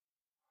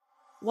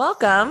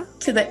Welcome.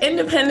 To the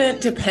Independent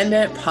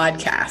Dependent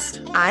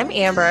Podcast. I'm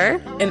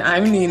Amber. And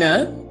I'm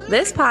Nina.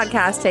 This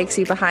podcast takes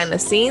you behind the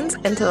scenes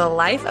into the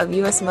life of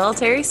U.S.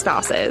 military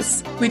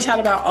spouses. We chat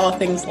about all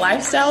things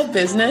lifestyle,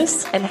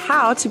 business, and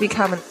how to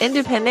become an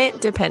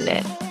independent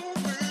dependent.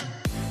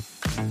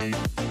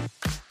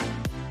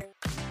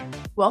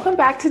 Welcome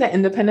back to the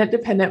Independent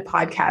Dependent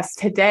Podcast.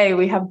 Today,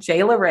 we have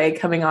Jayla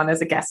coming on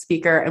as a guest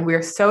speaker, and we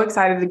are so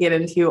excited to get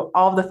into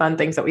all of the fun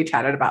things that we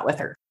chatted about with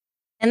her.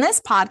 In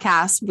this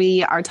podcast,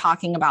 we are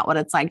talking about what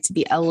it's like to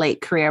be a late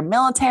career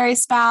military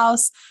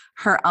spouse,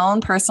 her own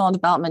personal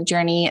development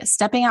journey,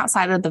 stepping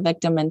outside of the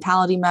victim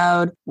mentality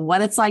mode,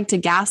 what it's like to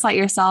gaslight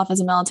yourself as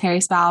a military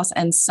spouse,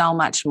 and so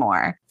much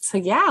more. So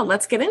yeah,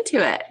 let's get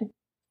into it.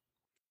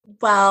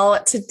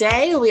 Well,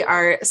 today we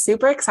are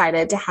super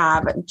excited to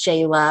have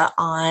Jayla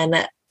on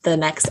the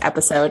next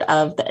episode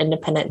of The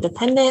Independent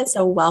Dependent.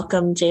 So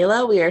welcome,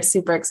 Jayla. We are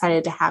super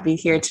excited to have you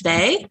here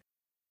today.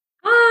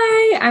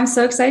 Hi, I'm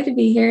so excited to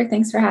be here.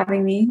 Thanks for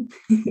having me.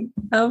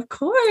 Of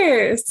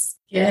course.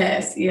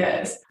 Yes.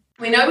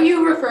 We know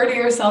you refer to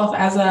yourself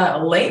as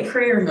a late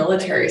career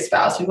military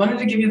spouse. We wanted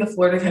to give you the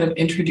floor to kind of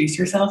introduce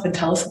yourself and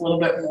tell us a little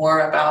bit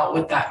more about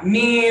what that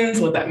means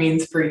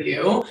for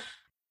you.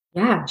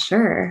 Yeah,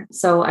 sure.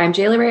 So I'm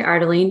Jayla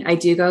Ardeline. I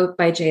do go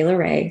by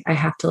Jayla. I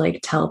have to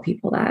tell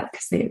people that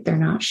because they're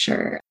not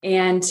sure.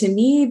 And to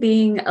me,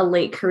 being a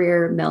late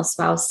career mil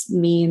spouse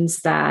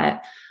means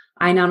that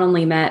I not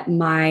only met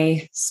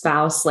my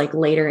spouse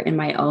later in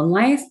my own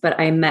life, but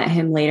I met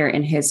him later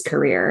in his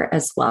career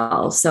as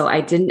well. So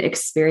I didn't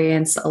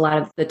experience a lot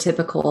of the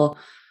typical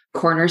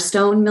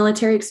cornerstone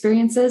military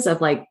experiences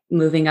of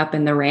moving up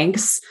in the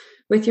ranks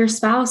with your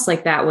spouse.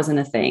 That wasn't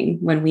a thing.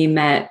 When we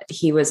met,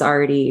 he was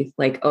already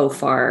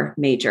OFAR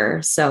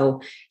major.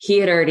 So he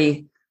had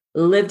already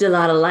lived a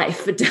lot of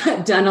life,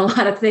 done a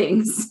lot of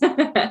things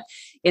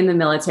in the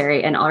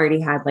military, and already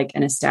had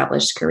an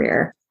established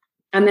career.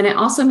 And then it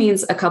also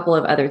means a couple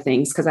of other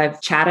things, because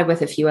I've chatted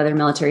with a few other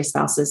military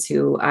spouses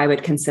who I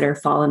would consider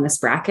fall in this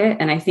bracket.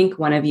 And I think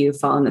one of you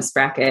fall in this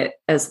bracket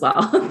as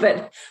well,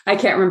 but I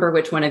can't remember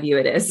which one of you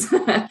it is.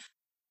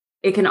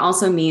 It can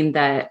also mean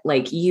that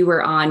you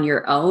were on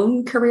your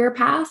own career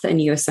path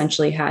and you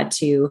essentially had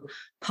to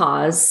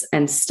pause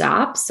and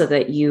stop so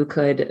that you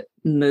could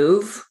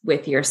move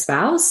with your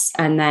spouse.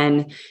 And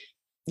then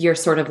you're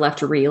sort of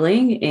left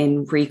reeling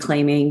in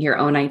reclaiming your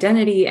own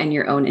identity and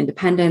your own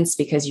independence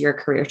because your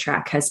career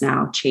track has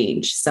now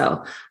changed.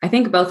 So I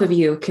think both of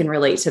you can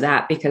relate to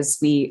that, because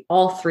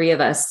all three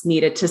of us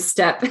needed to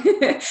step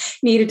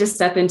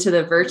into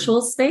the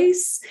virtual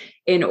space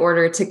in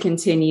order to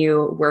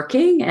continue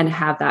working and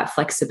have that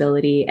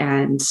flexibility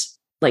and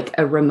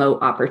a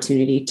remote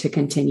opportunity to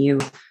continue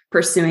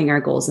pursuing our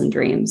goals and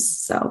dreams.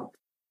 So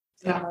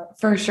yeah,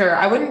 for sure.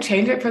 I wouldn't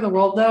change it for the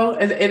world, though.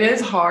 It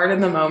is hard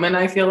in the moment.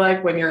 I feel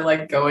when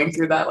you're going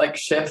through that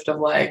shift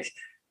of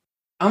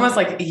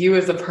almost you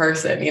as a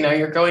person,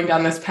 you're going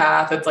down this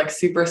path. It's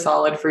super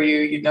solid for you.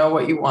 You know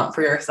what you want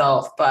for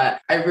yourself.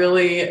 But I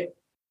really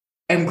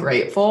am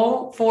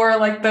grateful for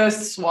the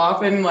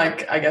swap in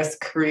I guess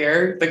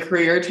the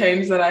career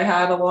change that I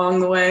had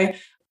along the way.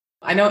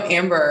 I know,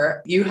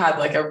 Amber, you had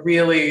a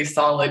really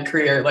solid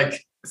career,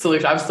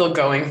 solution. I'm still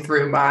going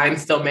through mine,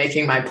 still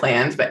making my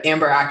plans, but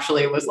Amber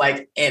actually was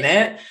in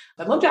it.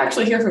 I'd love to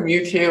actually hear from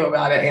you too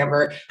about it,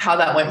 Amber, how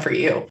that went for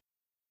you.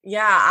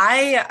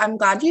 Yeah, I'm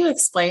glad you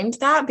explained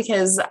that,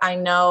 because I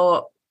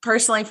know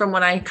personally from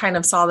when I kind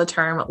of saw the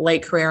term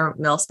late career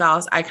mil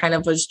spouse, I kind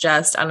of was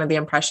just under the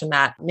impression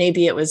that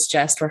maybe it was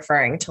just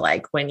referring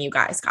to when you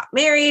guys got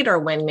married or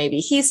when maybe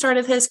he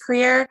started his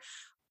career.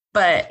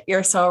 But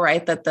you're so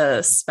right that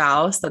the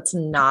spouse that's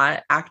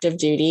not active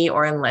duty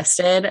or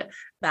enlisted,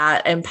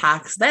 that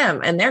impacts them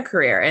and their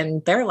career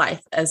and their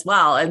life as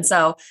well. And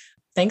so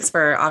thanks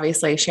for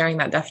obviously sharing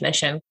that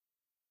definition.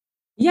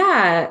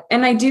 Yeah.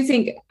 And I do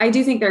think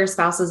there are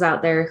spouses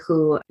out there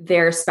who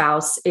their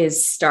spouse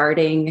is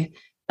starting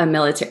a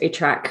military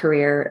track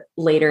career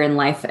later in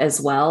life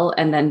as well.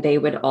 And then they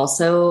would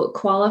also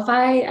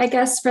qualify, I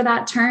guess, for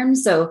that term.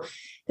 So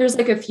there's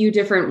a few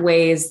different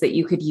ways that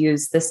you could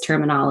use this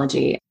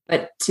terminology.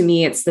 But to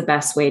me, it's the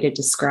best way to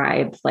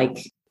describe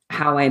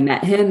how I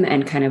met him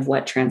and kind of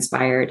what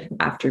transpired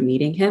after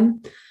meeting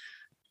him.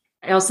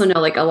 I also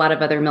know a lot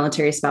of other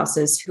military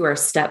spouses who are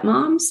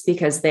stepmoms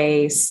because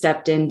they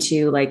stepped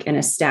into an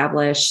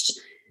established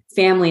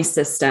family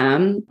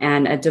system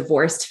and a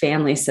divorced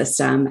family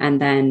system.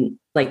 And then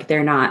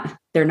they're not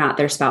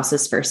their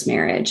spouse's first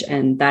marriage.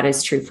 And that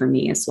is true for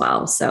me as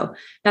well. So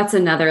that's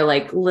another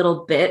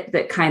little bit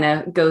that kind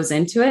of goes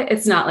into it.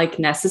 It's not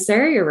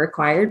necessary or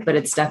required, but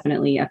it's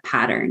definitely a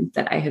pattern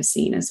that I have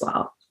seen as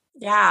well.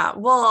 Yeah,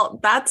 well,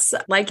 that's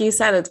like you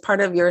said, it's part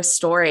of your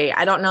story.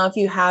 I don't know if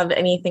you have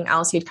anything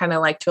else you'd kind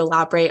of like to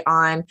elaborate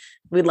on.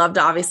 We'd love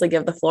to obviously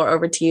give the floor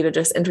over to you to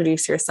just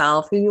introduce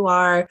yourself, who you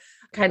are,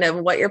 kind of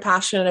what you're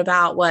passionate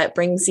about, what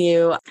brings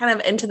you kind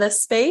of into this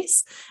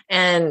space.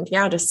 And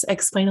yeah, just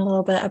explain a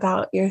little bit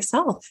about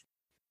yourself.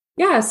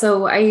 Yeah.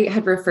 So I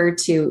had referred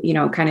to,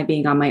 kind of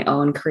being on my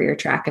own career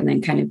track and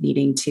then kind of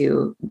needing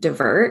to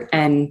divert.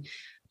 And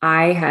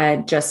I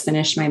had just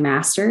finished my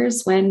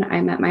master's when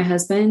I met my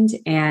husband,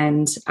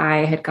 and I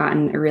had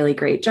gotten a really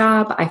great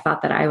job. I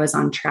thought that I was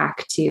on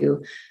track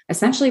to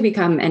essentially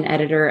become an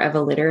editor of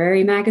a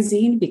literary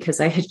magazine because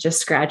I had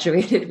just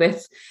graduated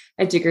with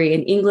a degree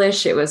in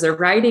English. It was a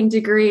writing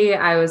degree.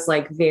 I was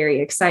like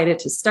very excited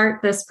to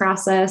start this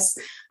process.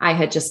 I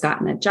had just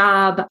gotten a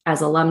job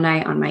as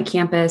alumni on my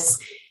campus.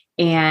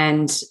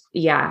 And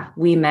yeah,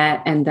 we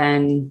met, and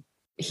then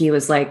he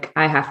was like,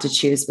 I have to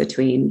choose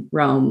between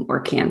Rome or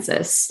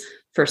Kansas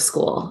for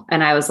school.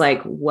 And I was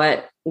like,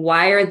 what?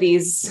 Why are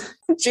these?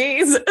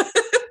 Geez,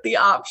 the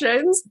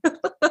options.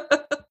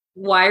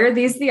 Why are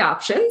these the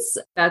options?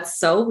 That's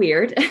so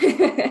weird.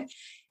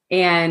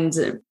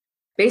 And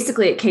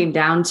basically it came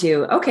down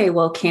to, okay,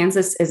 well,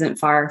 Kansas isn't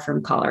far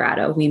from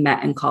Colorado. We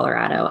met in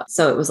Colorado.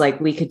 So it was like,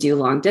 we could do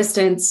long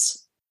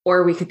distance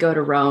or we could go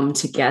to Rome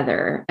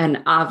together.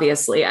 And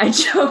obviously I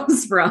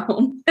chose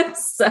Rome.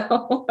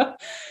 So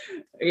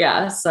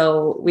yeah,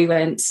 so we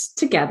went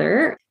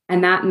together,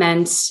 and that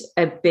meant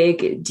a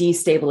big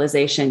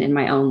destabilization in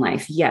my own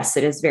life. Yes,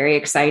 it is very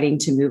exciting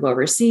to move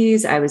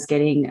overseas. I was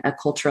getting a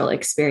cultural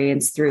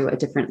experience through a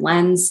different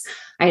lens.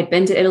 I had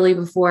been to Italy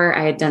before.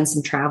 I had done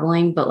some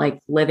traveling, but like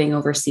living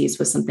overseas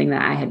was something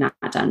that I had not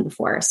done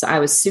before. So I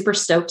was super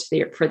stoked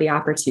for the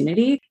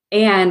opportunity,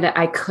 and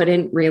I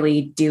couldn't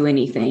really do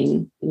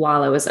anything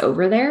while I was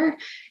over there.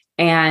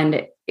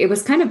 And it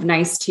was kind of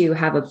nice to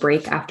have a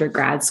break after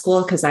grad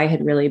school because I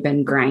had really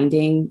been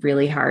grinding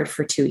really hard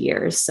for 2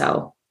 years.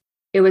 So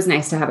it was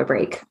nice to have a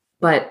break.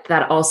 But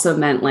that also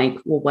meant like,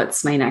 well,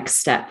 what's my next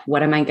step?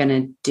 What am I going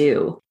to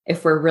do?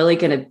 If we're really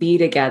going to be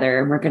together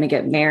and we're going to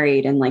get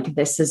married and like,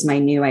 this is my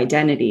new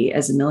identity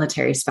as a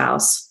military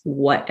spouse,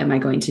 what am I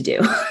going to do?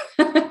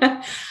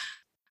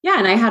 Yeah.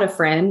 And I had a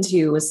friend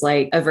who was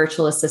like a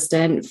virtual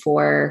assistant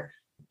for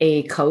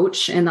a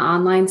coach in the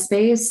online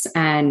space.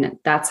 And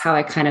that's how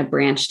I kind of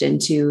branched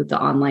into the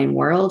online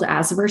world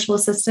as a virtual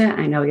assistant.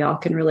 I know y'all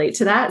can relate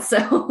to that.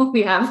 So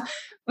we have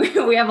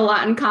a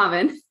lot in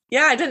common.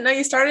 Yeah, I didn't know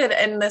you started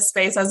in this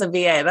space as a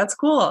VA. That's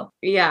cool.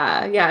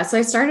 Yeah. Yeah. So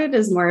I started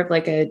as more of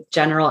like a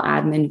general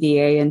admin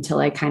VA until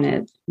I kind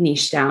of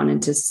niched down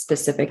into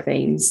specific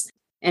things.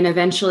 And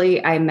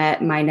eventually I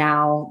met my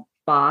now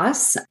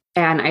boss,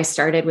 and I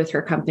started with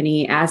her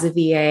company as a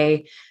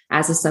VA,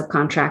 as a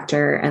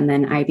subcontractor. And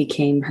then I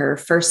became her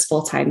first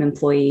full-time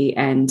employee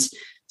and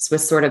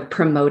was sort of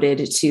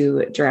promoted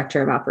to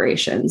director of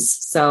operations.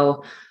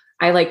 So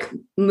I like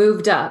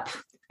moved up.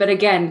 But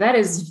again, that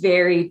is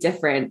very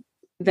different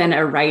than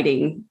a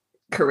writing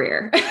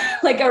career,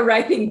 like a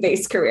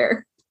writing-based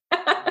career.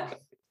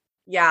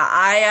 Yeah,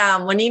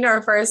 I when Nina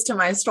refers to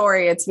my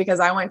story, it's because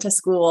I went to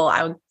school.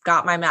 I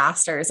got my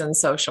master's in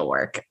social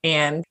work,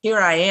 and here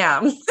I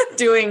am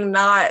doing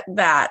not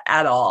that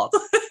at all.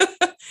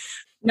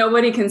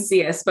 Nobody can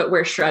see us, but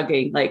we're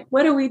shrugging. Like,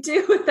 what do we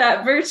do with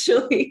that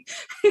virtually?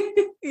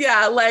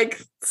 Yeah,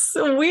 like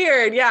so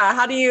weird. Yeah.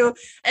 How do you,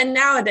 and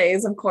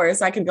nowadays, of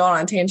course, I could go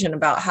on a tangent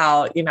about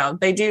how,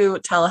 they do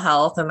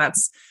telehealth, and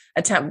that's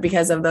attempt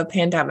because of the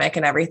pandemic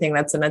and everything,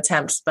 that's an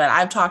attempt. But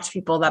I've talked to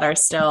people that are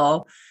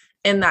still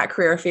in that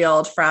career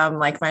field from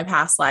like my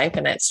past life.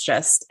 And it's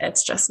just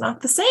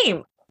not the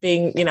same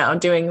being,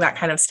 doing that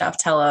kind of stuff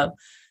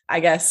I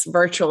guess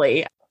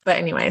virtually. But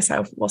anyway,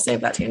 so we'll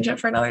save that tangent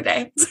for another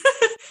day.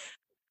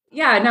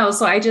 Yeah, no.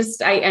 So I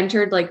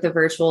entered like the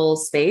virtual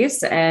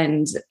space,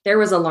 and there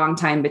was a long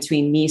time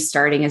between me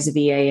starting as a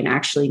VA and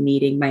actually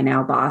meeting my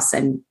now boss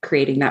and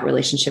creating that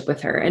relationship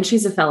with her. And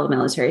she's a fellow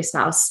military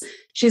spouse.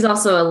 She's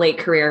also a late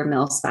career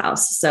mil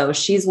spouse. So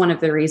she's one of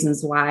the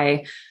reasons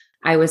why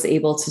I was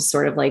able to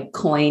sort of like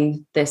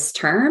coin this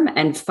term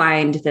and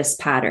find this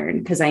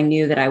pattern, because I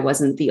knew that I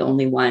wasn't the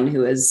only one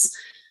who was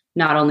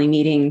not only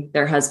meeting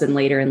their husband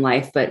later in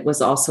life, but was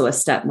also a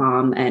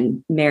stepmom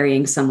and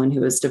marrying someone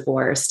who was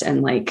divorced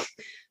and like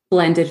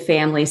blended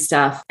family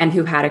stuff, and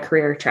who had a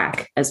career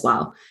track as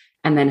well,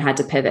 and then had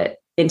to pivot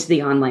into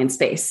the online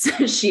space.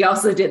 She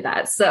also did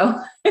that. So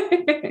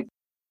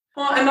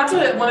well, and that's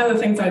one of the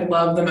things I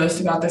love the most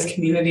about this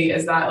community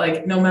is that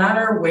like, no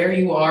matter where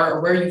you are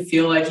or where you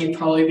feel like you'd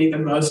probably be the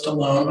most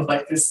alone with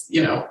like this,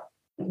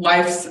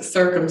 life's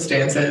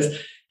circumstances,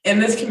 in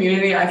this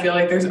community, I feel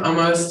like there's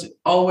almost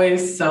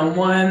always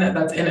someone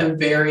that's in a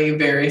very,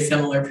 very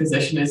similar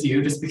position as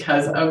you, just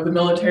because of the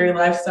military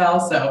lifestyle.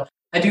 So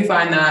I do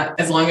find that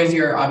as long as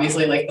you're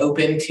obviously like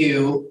open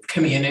to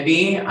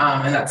community,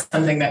 and that's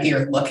something that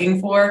you're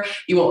looking for,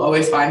 you will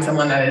always find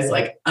someone that is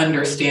like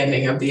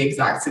understanding of the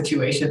exact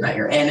situation that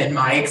you're in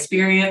my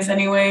experience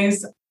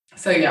anyways.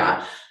 So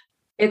yeah.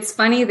 It's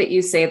funny that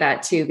you say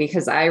that too,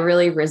 because I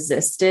really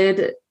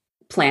resisted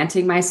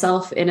planting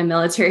myself in a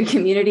military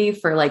community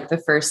for like the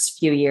first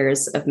few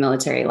years of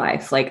military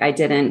life. Like I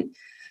didn't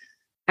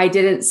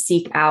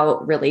seek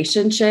out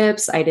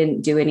relationships. I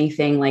didn't do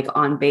anything like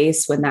on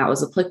base when that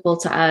was applicable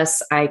to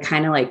us. I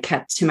kind of like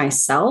kept to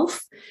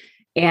myself.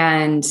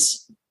 And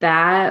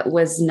that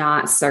was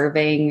not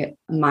serving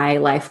my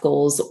life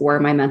goals or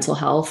my mental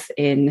health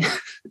in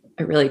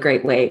a really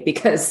great way,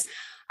 because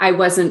I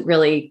wasn't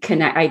really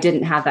I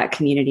didn't have that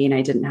community and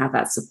I didn't have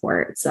that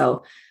support.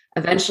 So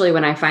eventually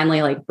when I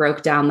finally like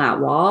broke down that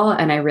wall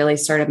and I really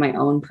started my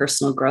own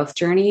personal growth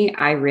journey,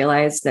 I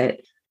realized that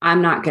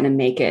I'm not going to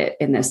make it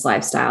in this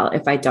lifestyle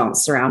if I don't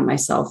surround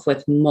myself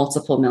with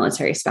multiple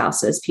military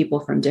spouses, people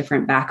from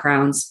different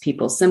backgrounds,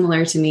 people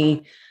similar to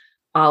me,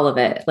 all of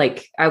it.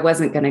 Like I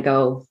wasn't going to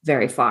go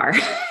very far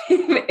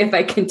if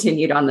I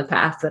continued on the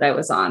path that I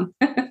was on.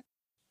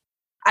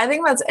 I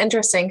think that's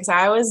interesting because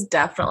I was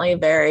definitely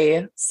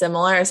very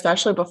similar,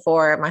 especially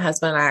before my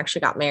husband and I actually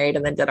got married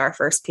and then did our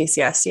first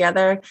PCS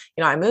together.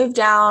 You know, I moved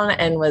down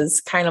and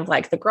was kind of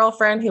like the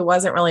girlfriend who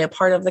wasn't really a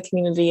part of the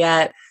community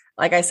yet.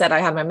 Like I said, I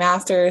had my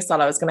master's,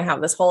 thought I was going to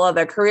have this whole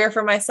other career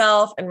for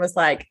myself, and was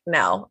like,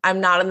 no, I'm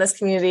not in this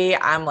community.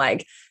 I'm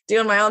like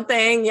doing my own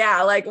thing.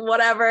 Yeah, like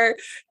whatever.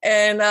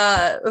 And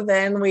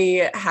then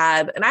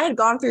I had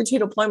gone through 2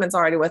 deployments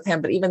already with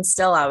him, but even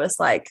still, I was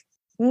like,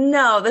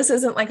 no, this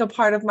isn't like a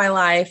part of my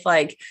life.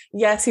 Like,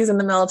 yes, he's in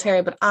the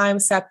military, but I'm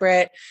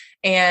separate.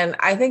 And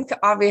I think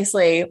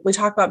obviously we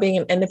talk about being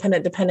an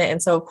independent dependent.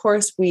 And so of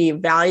course we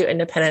value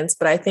independence,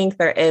 but I think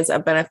there is a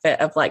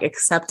benefit of like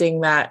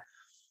accepting that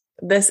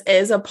this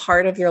is a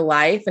part of your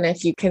life. And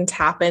if you can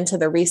tap into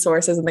the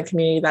resources in the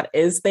community that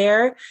is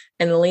there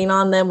and lean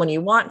on them when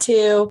you want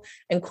to,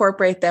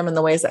 incorporate them in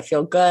the ways that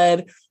feel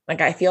good.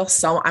 Like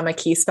I'm a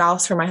key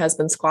spouse for my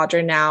husband's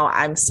squadron now.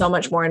 I'm so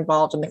much more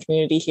involved in the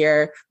community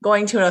here,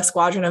 going to a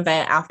squadron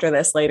event after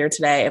this later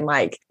today. And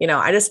like, you know,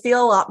 I just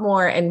feel a lot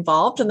more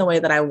involved in the way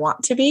that I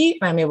want to be.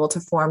 And I'm able to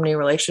form new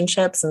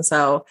relationships. And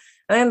so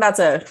I think that's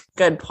a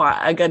good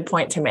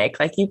point to make.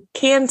 Like you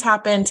can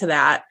tap into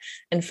that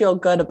and feel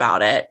good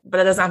about it, but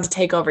it doesn't have to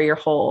take over your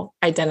whole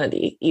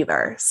identity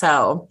either.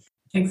 So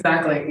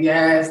exactly.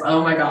 Yes.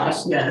 Oh my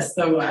gosh. Yes.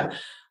 So glad.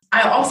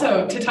 I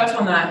also, to touch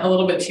on that a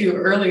little bit too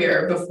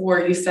earlier,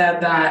 before you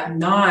said that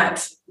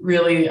not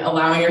really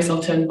allowing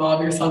yourself to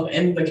involve yourself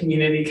in the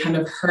community kind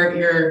of hurt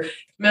your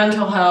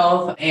mental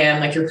health and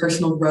like your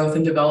personal growth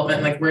and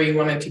development, like where you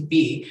wanted to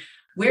be.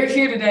 We're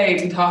here today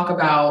to talk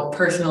about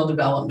personal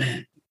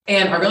development.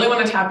 And I really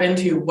want to tap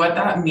into what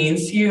that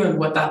means to you and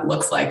what that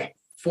looks like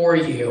for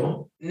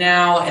you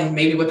now, and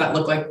maybe what that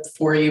looked like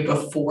for you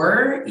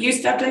before you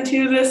stepped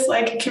into this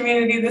like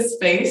community, this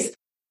space.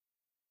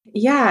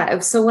 Yeah.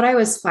 So what I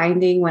was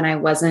finding when I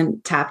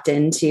wasn't tapped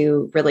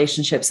into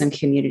relationships and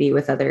community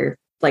with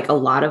like a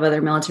lot of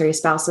other military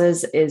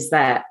spouses, is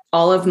that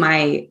all of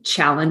my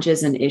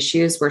challenges and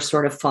issues were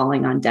sort of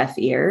falling on deaf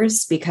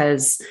ears,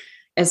 because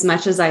as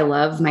much as I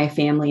love my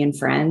family and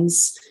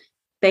friends,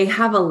 they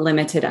have a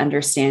limited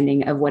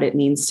understanding of what it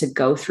means to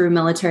go through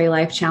military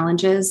life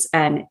challenges.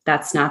 And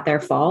that's not their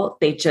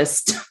fault. They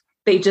just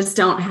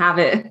don't have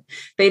it.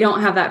 They don't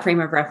have that frame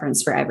of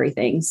reference for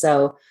everything.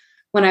 So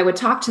when I would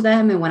talk to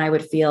them and when I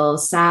would feel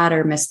sad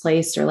or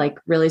misplaced or like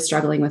really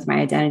struggling with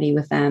my identity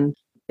with them,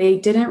 they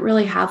didn't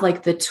really have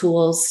like the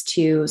tools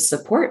to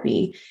support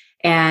me.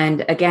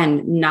 And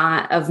again,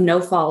 not of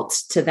no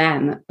fault to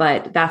them,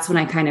 but that's when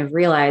I kind of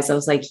realized, I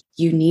was like,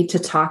 you need to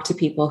talk to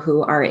people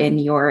who are in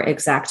your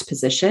exact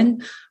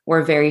position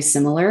or very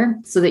similar,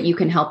 so that you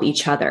can help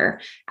each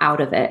other out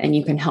of it. And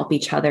you can help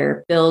each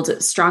other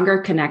build stronger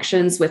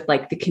connections with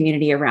like the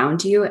community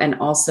around you, and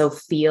also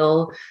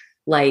feel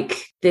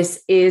like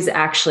this is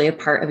actually a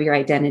part of your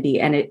identity,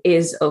 and it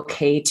is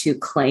okay to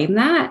claim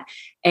that.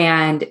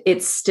 And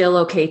it's still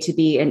okay to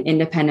be an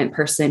independent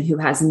person who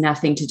has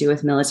nothing to do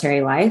with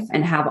military life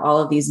and have all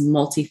of these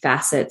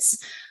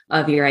multifacets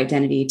of your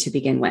identity to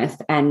begin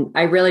with. And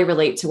I really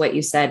relate to what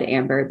you said,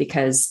 Amber,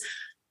 because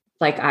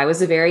like I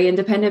was a very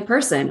independent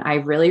person. I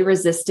really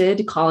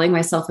resisted calling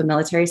myself a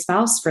military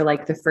spouse for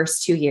like the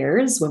first 2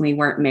 years when we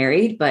weren't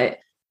married. But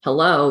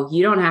hello,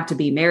 you don't have to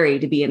be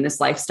married to be in this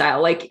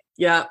lifestyle. Like,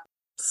 yeah.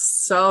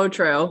 So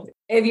true.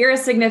 If you're a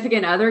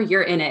significant other,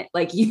 you're in it.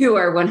 Like you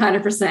are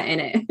 100% in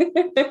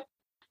it.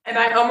 And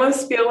I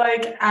almost feel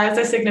like as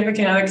a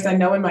significant other, because I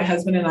know when my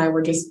husband and I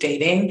were just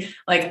dating,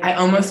 like I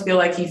almost feel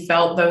like he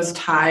felt those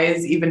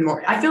ties even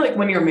more. I feel like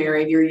when you're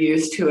married, you're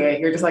used to it.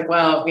 You're just like,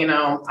 well, you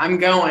know, I'm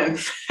going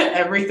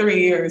every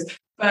 3 years.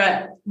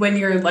 But when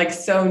you're like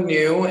so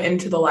new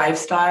into the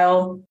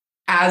lifestyle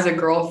as a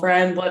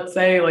girlfriend, let's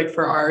say, like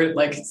for our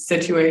like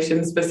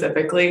situation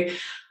specifically,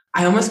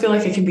 I almost feel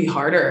like it can be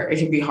harder. It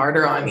can be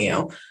harder on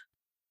you.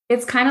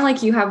 It's kind of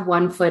like you have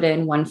 1 foot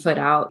in, 1 foot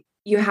out.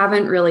 You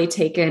haven't really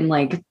taken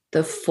like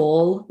the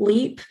full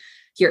leap.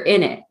 You're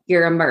in it.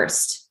 You're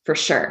immersed for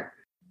sure.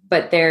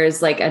 But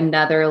there's like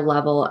another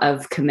level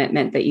of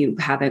commitment that you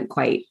haven't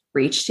quite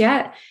reached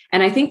yet.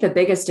 And I think the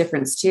biggest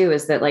difference too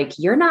is that like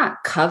you're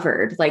not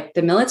covered. Like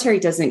the military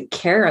doesn't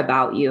care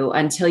about you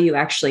until you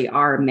actually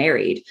are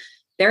married.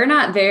 They're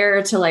not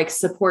there to like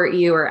support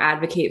you or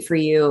advocate for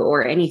you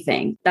or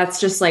anything.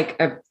 That's just like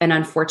an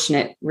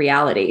unfortunate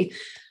reality.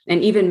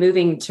 And even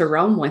moving to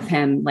Rome with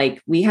him,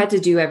 like we had to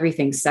do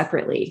everything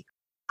separately.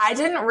 I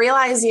didn't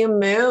realize you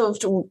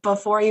moved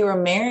before you were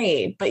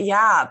married, but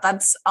yeah,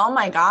 oh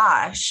my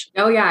gosh.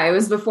 Oh yeah. It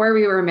was before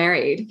we were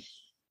married.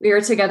 We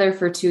were together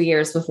for 2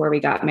 years before we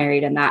got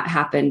married, and that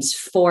happened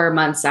 4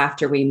 months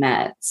after we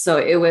met. So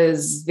it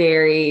was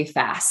very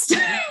fast.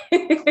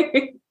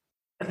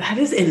 That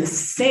is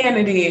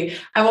insanity.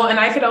 And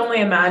I could only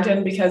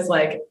imagine because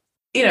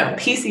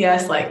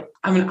PCS,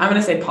 I'm going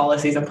to say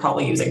policies, I'm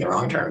probably using the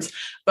wrong terms,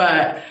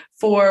 but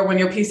for when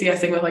you're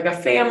PCSing with a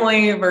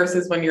family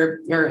versus when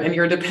you're in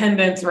your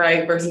dependents,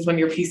 right? Versus when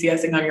you're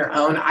PCSing on your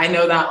own. I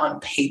know that on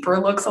paper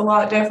looks a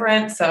lot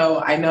different.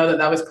 So I know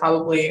that was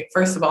probably,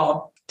 first of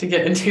all, to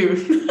get into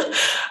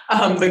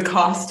the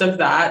cost of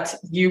that,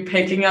 you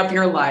picking up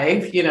your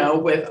life,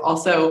 with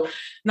also,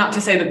 not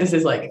to say that this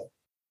is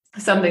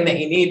something that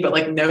you need,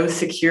 but no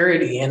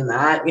security in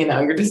that,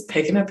 you're just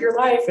picking up your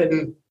life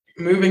and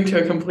moving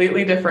to a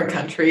completely different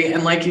country.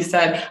 And like you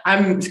said,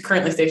 I'm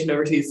currently stationed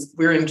overseas.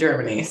 We're in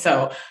Germany.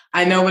 So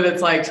I know what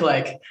it's like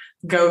to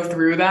go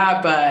through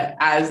that. But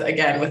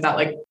again, with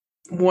that,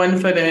 1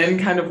 foot in,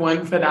 kind of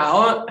 1 foot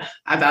out,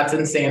 that's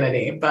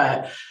insanity.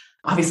 But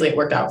obviously it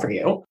worked out for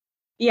you.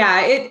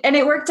 Yeah,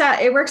 it worked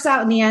out. It works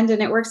out in the end,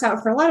 and it works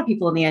out for a lot of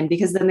people in the end,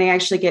 because then they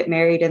actually get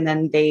married and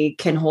then they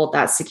can hold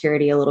that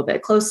security a little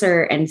bit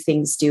closer, and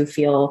things do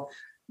feel,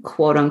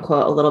 quote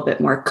unquote, a little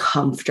bit more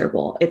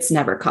comfortable. It's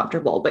never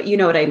comfortable, but you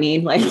know what I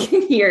mean?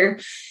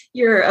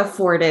 You're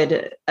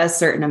afforded a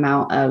certain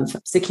amount of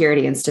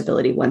security and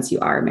stability once you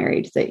are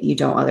married that you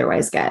don't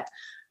otherwise get.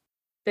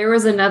 There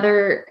was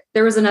another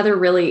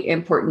really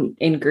important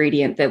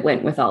ingredient that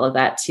went with all of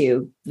that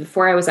too.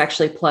 Before I was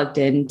actually plugged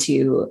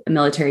into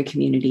military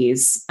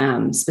communities,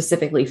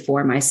 specifically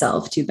for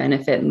myself to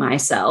benefit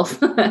myself,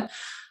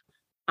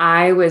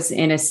 I was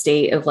in a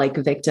state of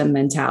victim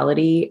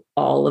mentality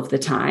all of the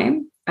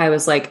time. I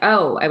was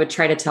I would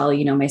try to tell,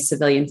 my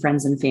civilian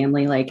friends and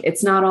family,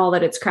 it's not all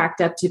that it's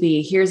cracked up to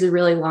be. Here's a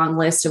really long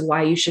list of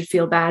why you should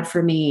feel bad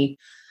for me.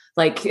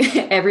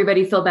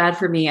 Everybody feel bad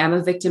for me. I'm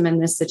a victim in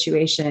this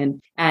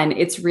situation. And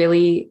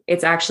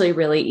it's actually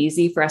really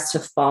easy for us to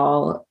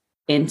fall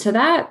into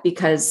that,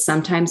 because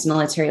sometimes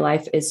military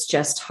life is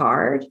just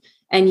hard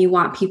and you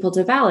want people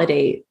to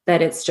validate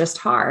that it's just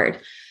hard,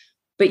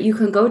 but you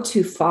can go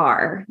too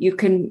far. You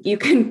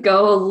can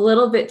go a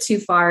little bit too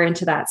far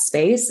into that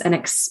space and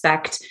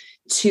expect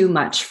too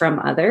much from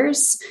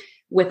others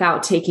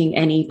without taking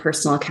any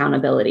personal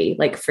accountability,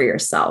 for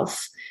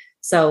yourself.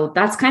 So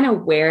that's kind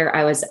of where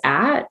I was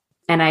at.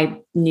 And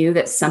I knew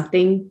that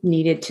something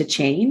needed to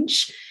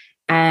change.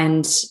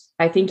 And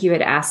I think you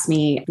had asked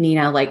me,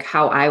 Nina,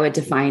 how I would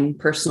define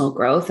personal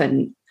growth.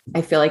 And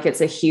I feel like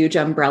it's a huge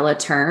umbrella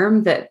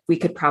term that we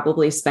could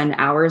probably spend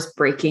hours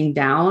breaking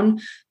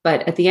down.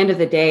 But at the end of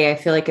the day, I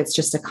feel like it's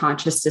just a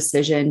conscious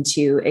decision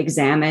to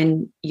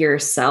examine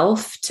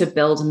yourself, to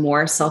build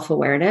more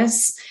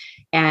self-awareness,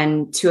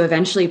 and to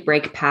eventually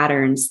break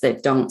patterns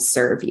that don't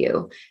serve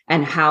you,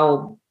 and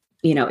how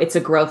it's a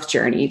growth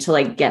journey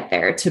to get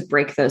there, to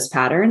break those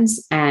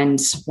patterns.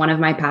 And one of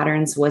my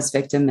patterns was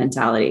victim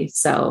mentality.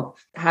 So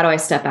how do I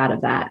step out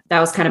of that? That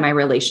was kind of my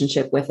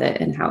relationship with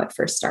it and how it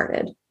first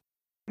started.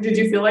 Did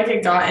you feel like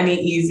it got any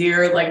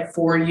easier,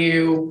 for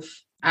you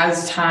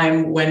as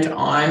time went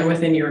on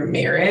within your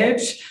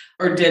marriage?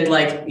 Or did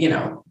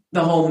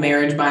the whole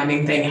marriage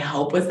binding thing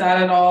help with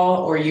that at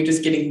all? Or are you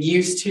just getting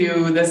used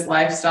to this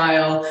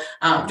lifestyle?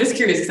 Just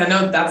curious, because I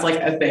know that's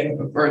a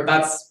thing, or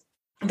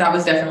that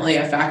was definitely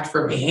a fact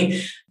for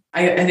me.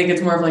 I think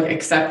it's more of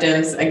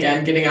acceptance,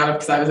 again, getting out of,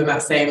 because I was in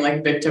that same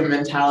victim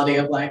mentality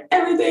of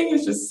everything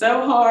is just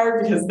so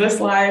hard because this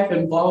life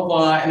and blah, blah,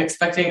 blah, and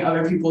expecting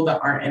other people that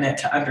aren't in it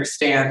to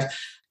understand.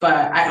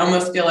 But I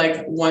almost feel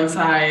once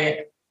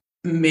I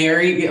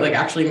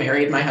actually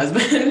married my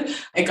husband,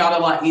 it got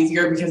a lot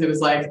easier, because it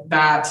was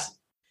that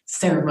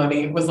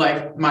ceremony was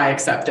my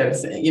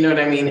acceptance, you know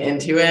what I mean,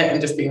 into it, and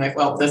just being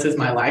well, this is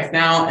my life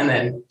now. And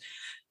then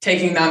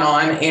taking that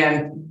on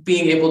and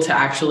being able to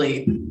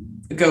actually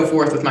go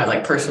forth with my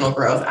personal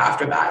growth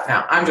after that.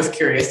 Now, I'm just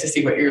curious to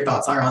see what your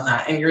thoughts are on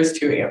that, and yours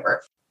too,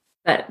 Amber.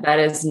 That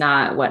is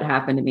not what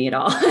happened to me at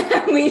all.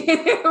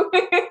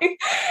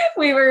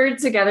 We were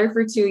together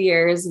for 2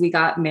 years. We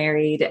got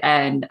married,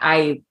 and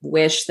I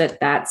wish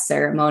that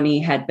ceremony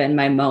had been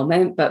my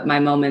moment, but my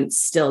moment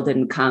still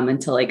didn't come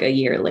until a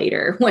year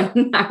later,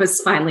 when I was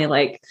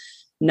finally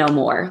no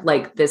more.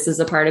 This is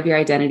a part of your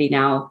identity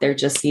now. There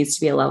just needs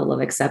to be a level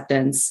of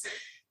acceptance.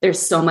 There's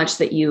so much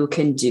that you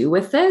can do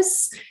with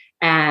this.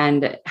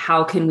 And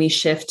how can we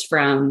shift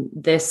from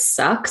this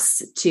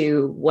sucks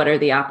to what are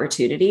the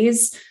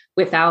opportunities,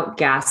 without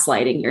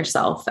gaslighting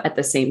yourself at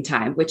the same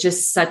time, which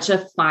is such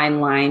a fine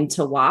line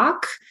to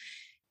walk.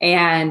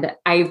 And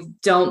I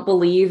don't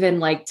believe in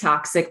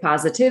toxic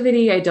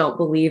positivity. I don't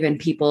believe in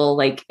people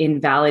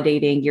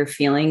invalidating your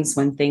feelings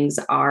when things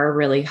are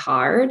really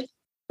hard.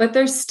 But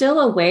there's still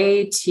a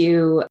way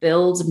to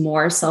build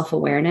more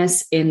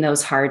self-awareness in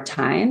those hard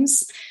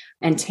times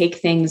and take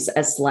things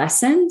as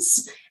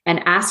lessons, and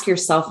ask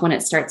yourself when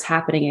it starts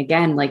happening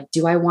again,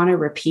 do I want to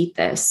repeat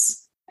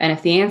this? And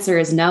if the answer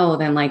is no,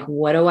 then like,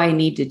 what do I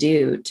need to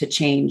do to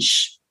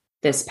change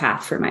this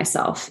path for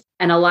myself?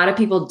 And a lot of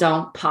people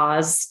don't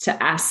pause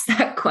to ask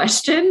that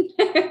question.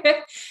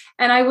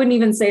 And I wouldn't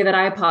even say that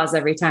I pause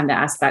every time to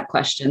ask that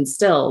question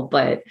still,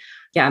 but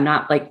yeah, I'm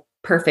not like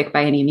perfect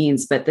by any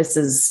means, but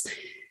that's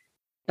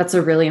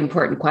a really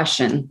important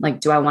question. Like,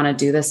 do I want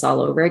to do this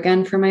all over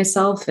again for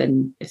myself?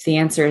 And if the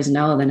answer is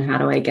no, then how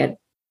do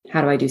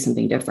I do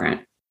something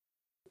different?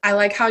 I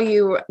like how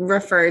you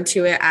referred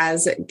to it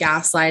as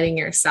gaslighting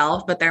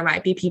yourself, but there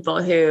might be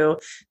people who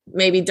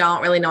maybe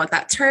don't really know what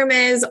that term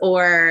is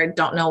or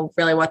don't know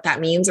really what that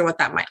means or what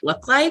that might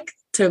look like,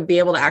 to be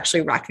able to actually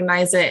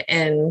recognize it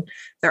in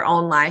their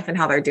own life and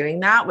how they're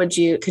doing that.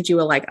 Could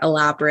you like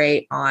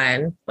elaborate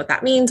on what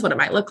that means, what it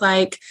might look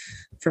like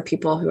for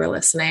people who are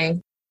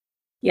listening?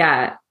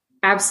 Yeah,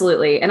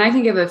 absolutely. And I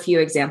can give a few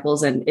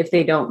examples, and if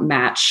they don't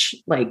match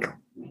like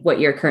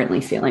what you're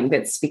currently feeling,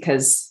 that's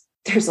because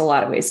there's a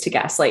lot of ways to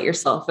gaslight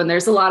yourself, and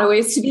there's a lot of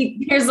ways to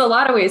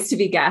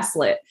be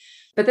gaslit.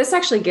 But this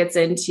actually gets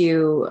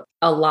into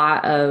a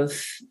lot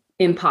of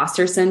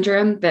imposter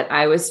syndrome that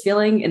I was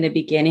feeling in the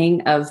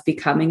beginning of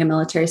becoming a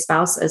military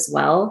spouse as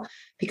well,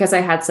 because I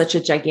had such a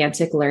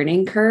gigantic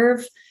learning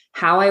curve.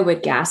 How I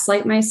would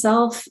gaslight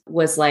myself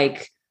was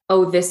like,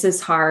 oh, this is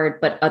hard,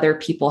 but other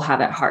people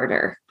have it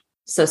harder,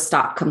 so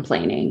stop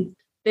complaining.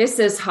 This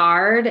is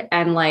hard,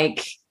 and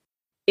like,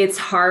 it's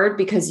hard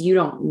because you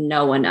don't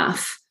know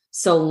enough.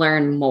 So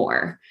learn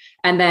more.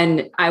 And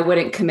then I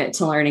wouldn't commit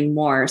to learning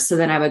more. So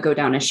then I would go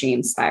down a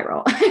shame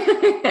spiral.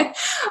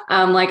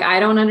 Like, I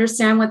don't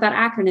understand what that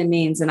acronym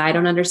means. And I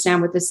don't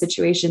understand what this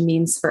situation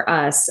means for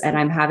us. And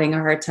I'm having a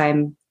hard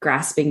time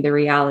grasping the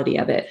reality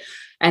of it.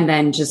 And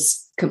then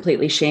just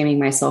completely shaming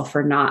myself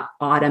for not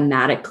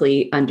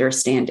automatically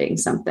understanding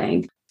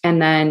something.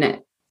 And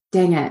then,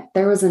 dang it,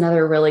 there was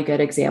another really good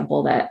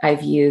example that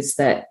I've used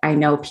that I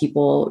know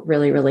people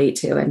really relate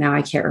to. And now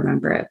I can't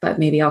remember it, but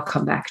maybe I'll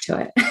come back to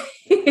it.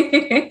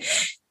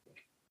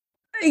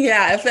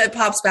 Yeah, if it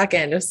pops back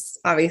in, just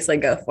obviously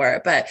go for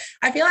it. But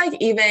I feel like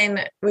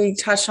even we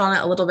touched on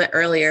it a little bit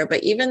earlier,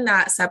 but even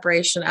that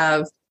separation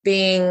of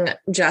being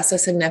just a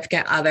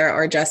significant other,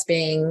 or just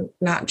being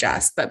not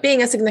just, but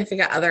being a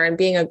significant other and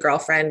being a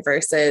girlfriend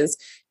versus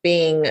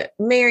being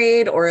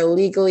married or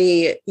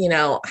legally,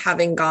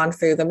 having gone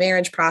through the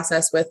marriage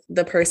process with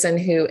the person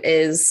who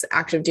is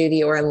active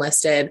duty or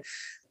enlisted.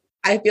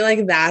 I feel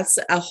like that's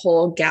a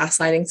whole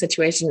gaslighting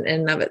situation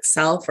in and of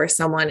itself, where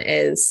someone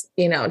is,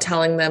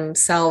 telling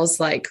themselves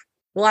like,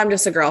 well, I'm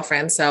just a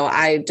girlfriend, so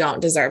I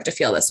don't deserve to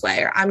feel this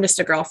way. Or I'm just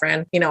a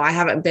girlfriend, I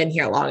haven't been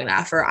here long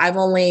enough. Or I've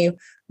only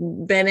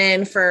been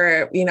in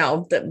for,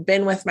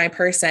 been with my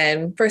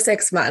person for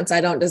 6 months.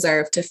 I don't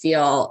deserve to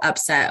feel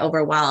upset,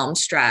 overwhelmed,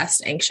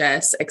 stressed,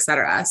 anxious,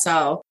 etc.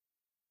 So,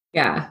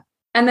 yeah.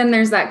 And then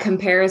there's that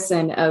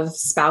comparison of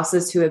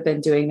spouses who have been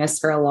doing this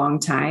for a long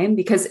time,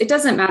 because it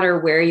doesn't matter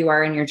where you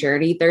are in your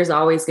journey. There's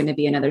always going to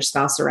be another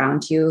spouse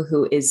around you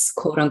who is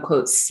quote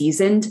unquote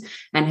seasoned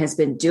and has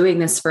been doing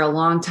this for a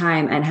long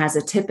time and has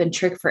a tip and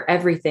trick for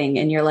everything.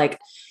 And you're like,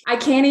 I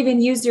can't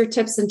even use your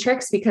tips and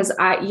tricks because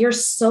you're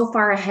so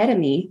far ahead of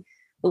me.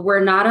 But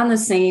we're not on the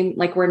same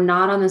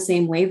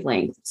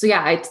wavelength. So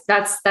yeah,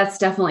 that's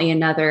definitely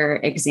another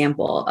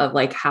example of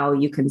like how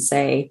you can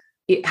say,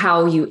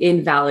 how you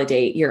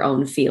invalidate your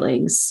own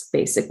feelings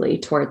basically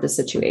toward the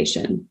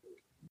situation.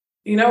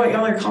 You know what?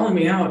 Y'all are calling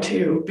me out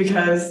too,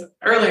 because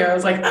earlier I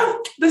was like,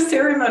 oh, the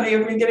ceremony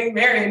of me getting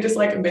married just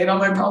like made all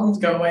my problems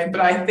go away.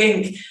 But I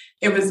think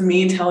it was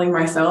me telling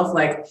myself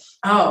like,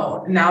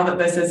 oh, now that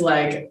this is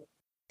like,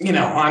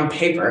 on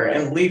paper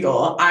and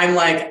legal, I'm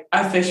like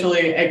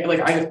officially like,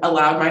 I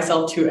allowed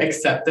myself to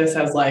accept this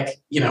as like,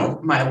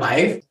 my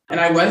life. And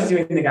I was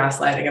doing the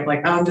gaslighting of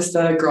like, oh, I'm just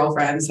a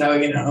girlfriend. So,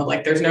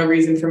 like there's no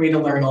reason for me to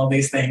learn all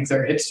these things,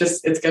 or it's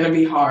going to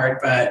be hard,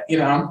 but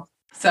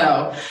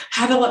so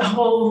had a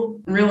whole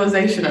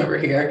realization over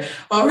here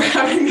while we're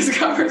having this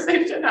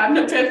conversation, had an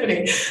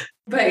epiphany.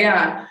 But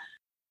yeah,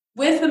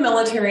 with the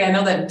military, I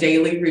know that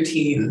daily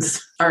routines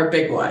are a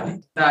big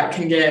one that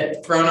can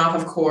get thrown off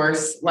of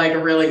course, like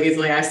really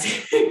easily. I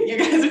see you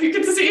guys, if you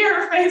could see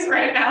her face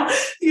right now,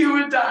 you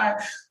would die.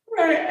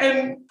 Right.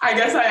 And I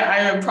guess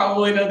I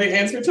probably know the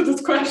answer to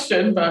this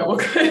question, but we'll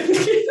go ahead and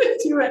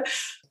get into it.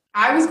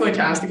 I was going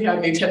to ask if you have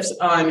any tips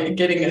on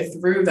getting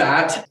through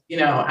that,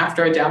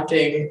 after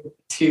adapting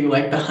to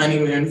like the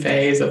honeymoon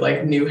phase of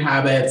like new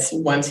habits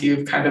once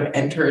you've kind of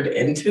entered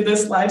into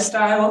this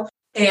lifestyle,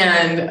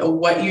 and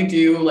what you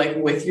do like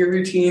with your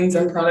routines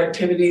and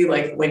productivity,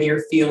 like when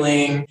you're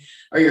feeling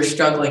or you're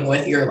struggling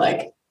with your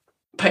like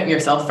putting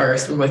yourself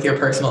first with your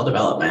personal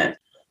development.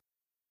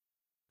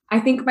 I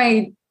think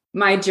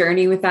my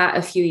journey with that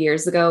a few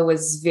years ago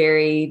was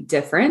very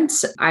different.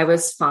 I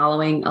was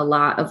following a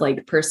lot of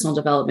like personal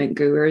development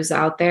gurus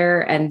out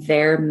there, and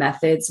their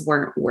methods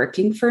weren't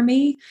working for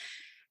me.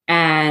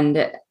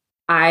 And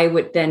I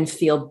would then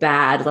feel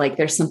bad, like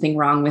there's something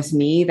wrong with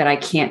me, that I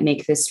can't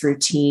make this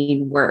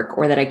routine work,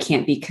 or that I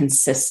can't be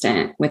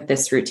consistent with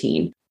this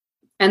routine.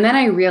 And then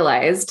I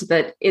realized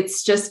that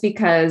it's just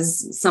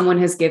because someone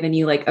has given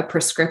you like a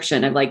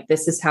prescription of like,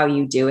 this is how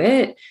you do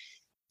it.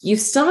 You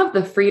still have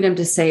the freedom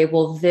to say,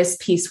 well, this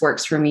piece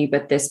works for me,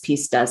 but this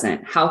piece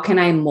doesn't. How can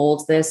I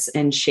mold this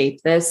and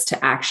shape this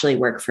to actually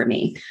work for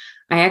me?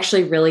 I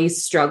actually really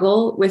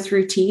struggle with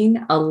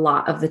routine a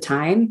lot of the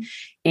time.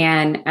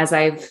 And as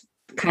I've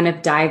kind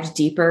of dived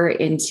deeper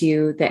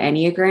into the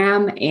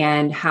Enneagram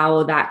and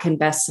how that can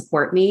best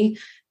support me,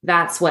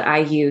 that's what I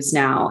use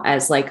now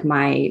as like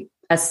my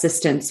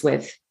assistance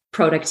with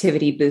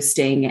productivity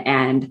boosting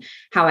and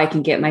how I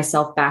can get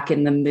myself back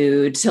in the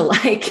mood to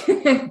like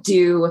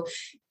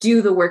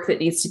do the work that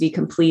needs to be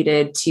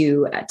completed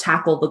to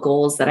tackle the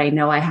goals that I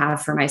know I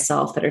have for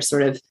myself that are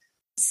sort of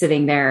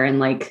sitting there and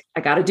like, I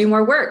got to do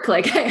more work.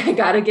 Like I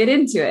got to get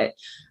into it.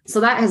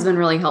 So that has been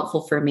really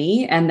helpful for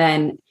me. And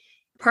then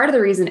part of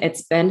the reason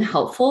it's been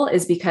helpful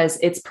is because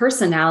it's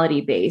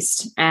personality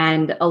based.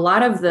 And a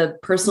lot of the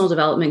personal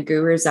development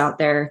gurus out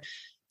there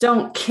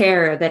don't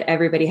care that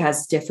everybody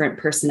has different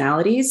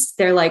personalities.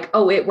 They're like,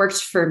 oh, it worked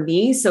for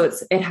me, so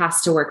it has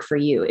to work for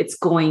you. It's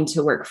going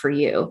to work for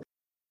you.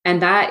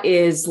 And that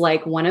is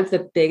like one of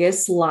the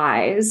biggest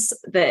lies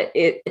that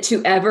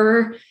to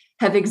ever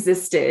have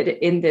existed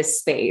in this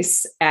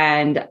space.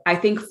 And I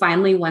think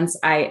finally, once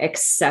I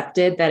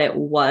accepted that it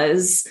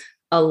was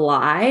a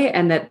lie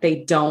and that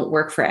they don't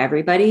work for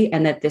everybody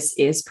and that this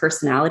is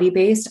personality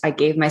based, I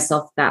gave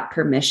myself that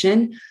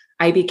permission.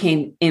 I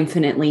became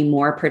infinitely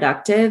more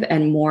productive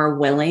and more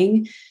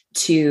willing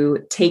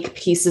to take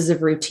pieces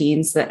of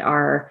routines that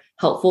are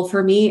helpful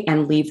for me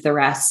and leave the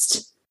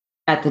rest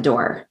at the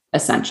door,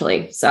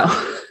 essentially. So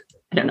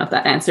I don't know if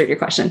that answered your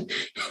question.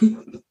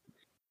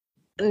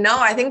 No,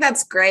 I think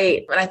that's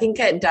great. But I think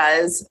it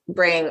does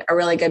bring a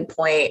really good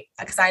point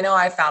because I know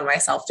I found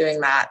myself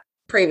doing that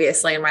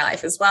previously in my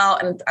life as well.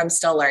 And I'm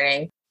still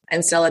learning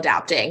and still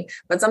adapting.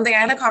 But something, I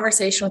had a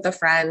conversation with a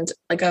friend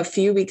like a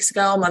few weeks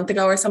ago, a month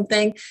ago or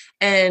something.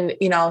 And,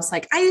 it's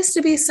like, I used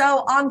to be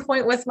so on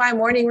point with my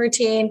morning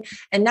routine.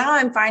 And now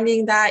I'm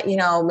finding that,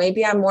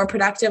 maybe I'm more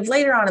productive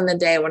later on in the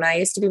day when I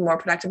used to be more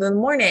productive in the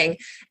morning.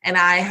 And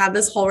I had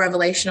this whole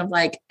revelation of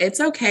like, it's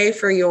okay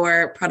for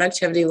your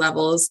productivity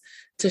levels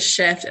to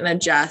shift and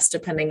adjust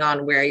depending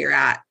on where you're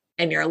at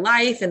in your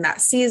life in that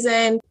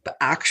season. But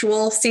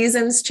actual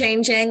seasons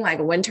changing, like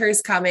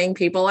winter's coming,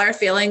 people are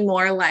feeling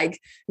more like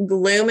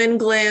gloom and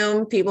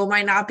gloom. People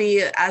might not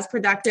be as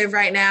productive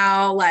right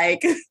now.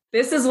 Like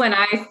this is when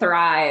I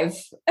thrive.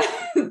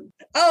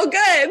 Oh,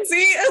 good.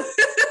 See,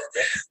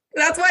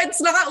 that's why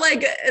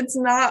it's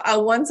not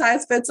a one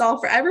size fits all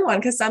for everyone.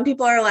 Because some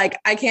people are like,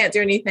 I can't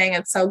do anything.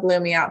 It's so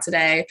gloomy out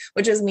today,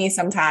 which is me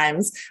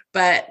sometimes.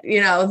 But,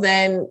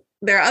 then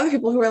there are other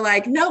people who are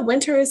like, no,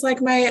 winter is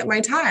like my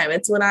time.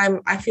 It's when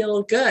I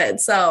feel good.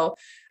 So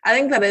I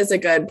think that is a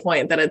good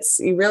point that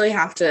you really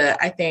have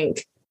to, I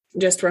think,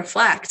 just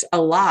reflect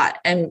a lot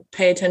and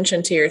pay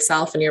attention to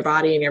yourself and your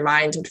body and your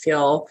mind and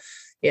feel,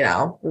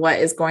 what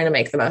is going to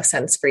make the most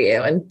sense for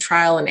you. And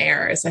trial and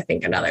error is, I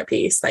think, another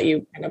piece that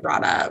you kind of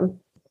brought up.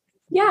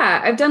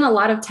 Yeah, I've done a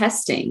lot of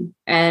testing,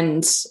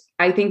 and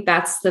I think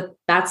that's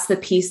the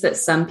piece that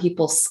some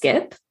people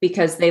skip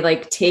because they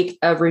like take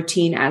a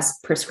routine as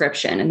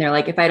prescription. And they're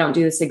like, if I don't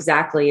do this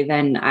exactly,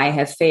 then I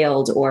have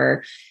failed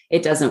or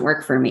it doesn't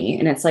work for me.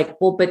 And it's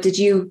like, well, but did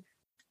you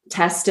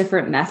test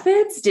different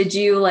methods? Did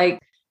you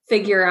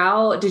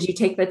did you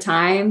take the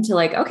time to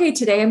like, okay,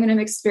 today I'm going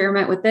to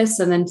experiment with this.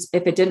 And then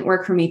if it didn't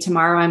work for me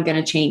tomorrow, I'm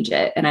going to change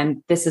it.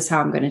 And this is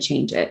how I'm going to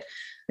change it.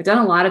 I've done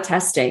a lot of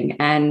testing,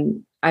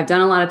 and I've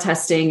done a lot of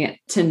testing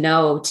to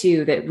know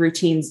too, that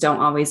routines don't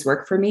always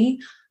work for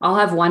me. I'll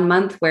have 1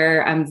 month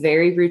where I'm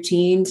very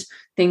routined.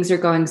 Things are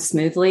going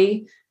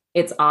smoothly.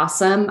 It's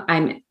awesome.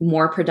 I'm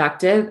more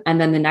productive. And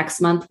then the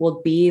next month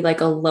will be like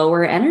a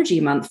lower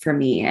energy month for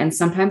me. And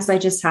sometimes I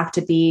just have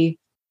to be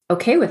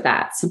okay with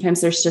that.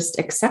 Sometimes there's just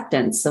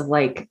acceptance of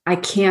like, I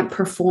can't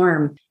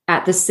perform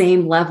at the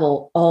same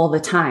level all the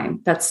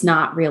time. That's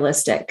not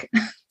realistic.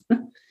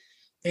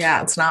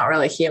 Yeah, it's not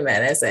really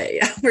human, is it?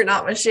 Yeah, we're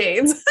not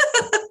machines.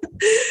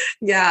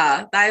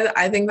 Yeah,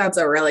 I think that's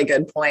a really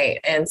good point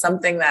and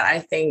something that I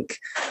think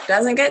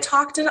doesn't get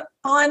talked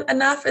on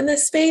enough in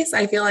this space.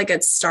 I feel like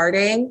it's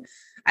starting.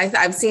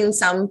 I've seen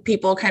some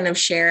people kind of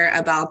share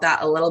about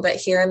that a little bit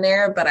here and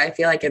there, but I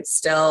feel like it's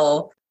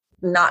still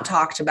not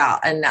talked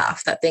about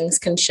enough that things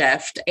can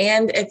shift.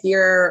 And if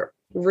your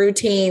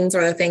routines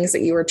or the things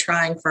that you were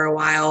trying for a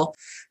while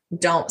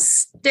don't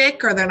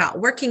stick or they're not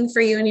working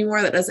for you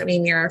anymore, that doesn't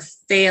mean you're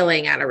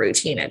failing at a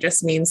routine. It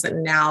just means that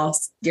now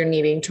you're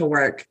needing to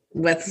work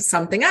with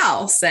something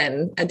else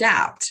and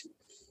adapt.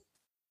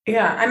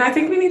 Yeah. And I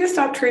think we need to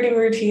stop treating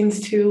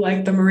routines to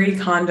like the Marie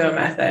Kondo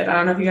method. I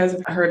don't know if you guys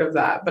have heard of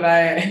that, but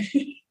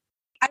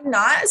I'm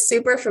not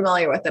super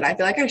familiar with it. I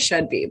feel like I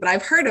should be, but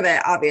I've heard of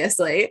it,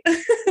 obviously.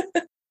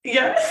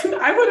 Yeah,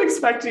 I would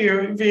expect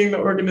you, being the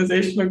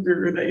organizational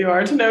guru that you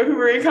are, to know who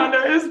Marie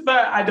Kondo is,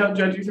 but I don't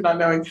judge you for not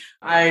knowing.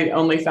 I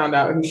only found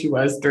out who she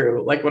was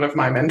through like one of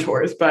my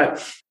mentors.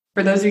 But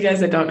For those of you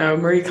guys that don't know,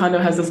 Marie Kondo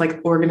has this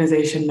like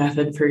organization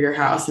method for your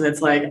house. And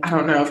it's like, I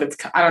don't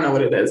know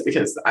what it is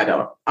because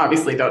I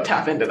obviously don't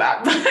tap into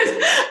that.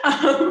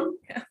 But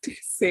yeah, do you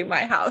see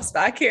my house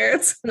back here?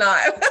 It's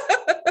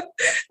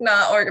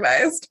not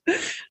organized.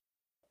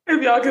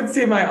 If y'all could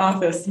see my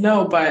office,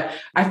 no, but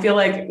I feel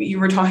like you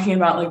were talking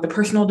about like the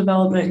personal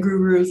development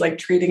gurus, like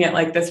treating it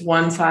like this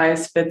one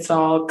size fits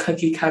all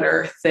cookie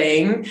cutter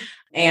thing.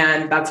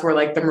 And that's where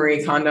like the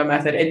Marie Kondo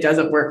method, it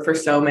doesn't work for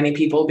so many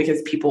people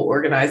because people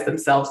organize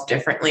themselves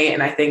differently.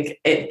 And I think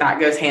that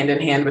goes hand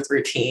in hand with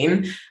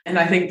routine. And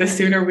I think the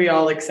sooner we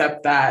all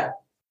accept that,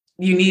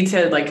 you need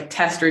to like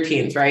test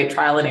routines, right?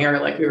 Trial and error,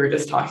 like we were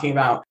just talking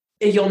about.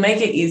 You'll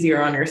make it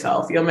easier on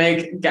yourself. You'll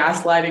make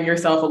gaslighting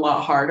yourself a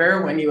lot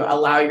harder when you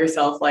allow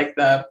yourself like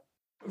the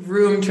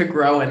room to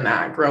grow with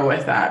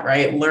that,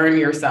 right? Learn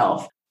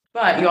yourself.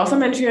 But you also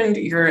mentioned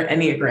your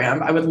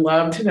Enneagram. I would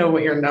love to know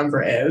what your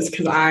number is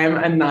because I'm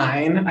a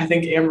 9. I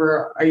think,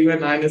 Amber, are you a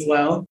 9 as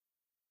well?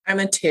 I'm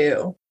a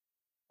 2.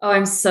 Oh,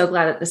 I'm so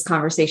glad that this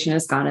conversation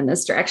has gone in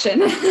this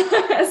direction.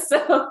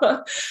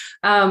 So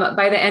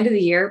by the end of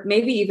the year,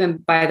 maybe even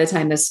by the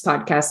time this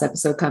podcast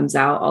episode comes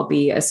out, I'll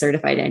be a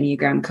certified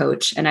Enneagram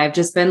coach. And I've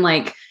just been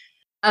like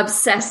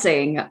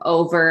obsessing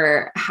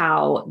over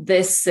how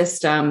this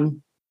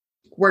system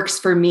works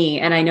for me.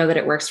 And I know that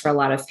it works for a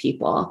lot of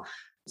people.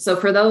 So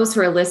for those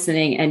who are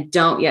listening and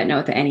don't yet know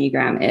what the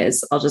Enneagram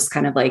is, I'll just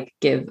kind of like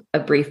give a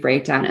brief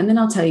breakdown and then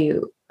I'll tell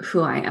you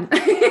who I am.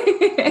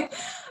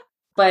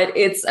 But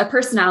it's a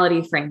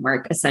personality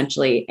framework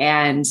essentially.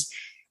 And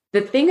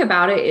the thing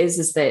about it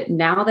is that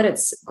now that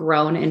it's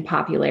grown in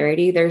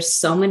popularity, there's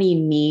so many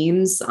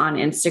memes on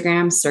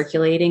Instagram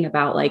circulating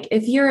about like,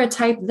 if you're a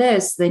type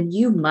this, then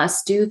you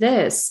must do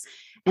this.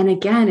 And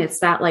again, it's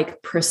that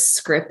like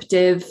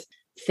prescriptive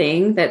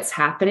thing that's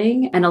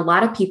happening. And a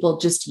lot of people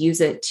just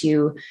use it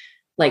to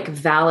like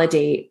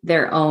validate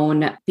their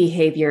own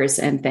behaviors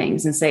and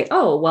things and say,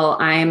 oh, well,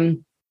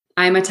 I'm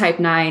a type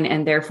 9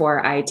 and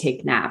therefore I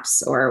take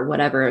naps or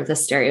whatever the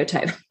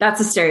stereotype. That's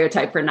a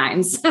stereotype for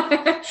 9s.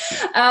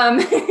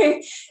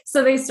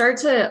 So they start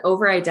to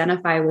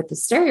over-identify with the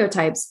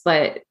stereotypes,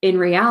 but in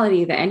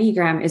reality, the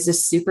Enneagram is a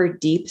super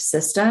deep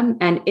system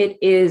and it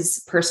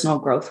is personal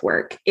growth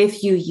work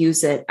if you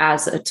use it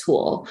as a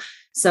tool.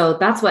 So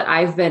that's what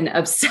I've been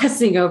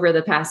obsessing over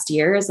the past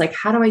year is like,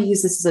 how do I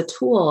use this as a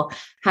tool?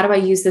 How do I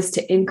use this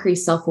to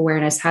increase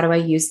self-awareness? How do I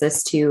use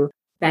this to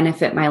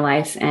benefit my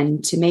life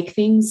and to make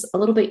things a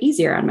little bit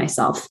easier on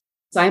myself?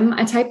 So I'm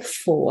a type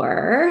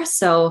 4.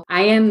 So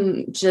I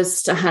am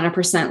just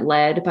 100%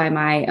 led by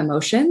my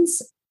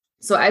emotions.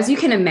 So as you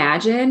can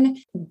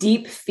imagine,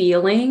 deep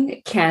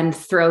feeling can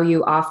throw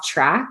you off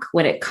track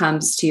when it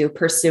comes to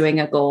pursuing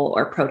a goal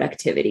or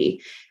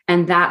productivity.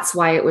 And that's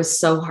why it was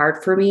so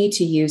hard for me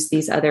to use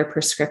these other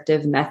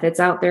prescriptive methods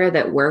out there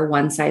that were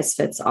one size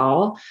fits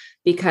all,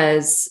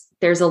 because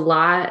there's a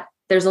lot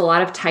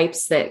of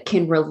types that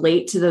can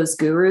relate to those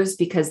gurus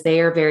because they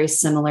are very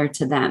similar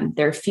to them.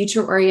 They're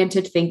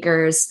future-oriented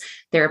thinkers.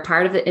 They're a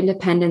part of the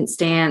independent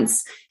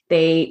stance.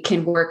 They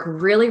can work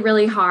really,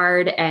 really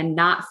hard and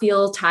not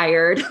feel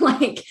tired.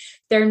 Like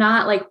they're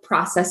not like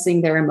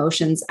processing their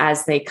emotions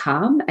as they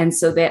come. And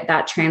so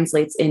that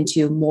translates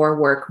into more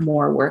work,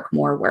 more work,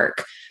 more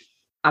work.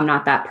 I'm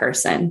not that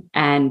person.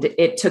 And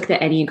it took the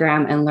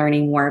Enneagram and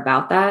learning more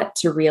about that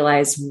to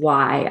realize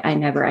why I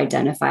never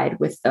identified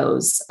with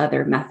those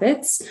other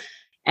methods.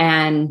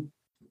 And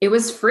it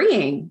was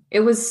freeing. It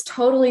was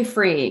totally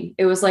freeing.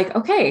 It was like,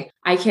 okay,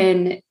 I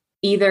can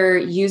either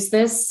use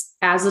this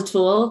as a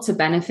tool to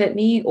benefit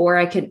me, or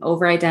I can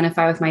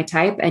over-identify with my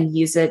type and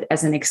use it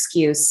as an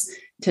excuse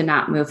to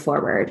not move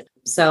forward.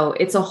 So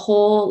it's a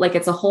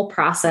whole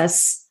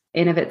process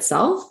in of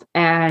itself.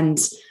 And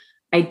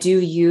I do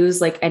use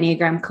like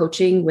Enneagram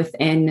coaching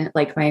within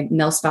like my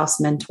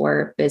MilSpouse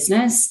mentor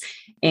business.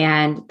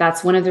 And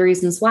that's one of the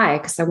reasons why,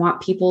 because I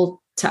want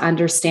people to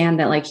understand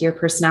that like your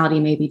personality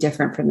may be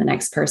different from the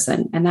next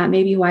person. And that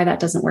may be why that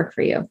doesn't work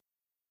for you.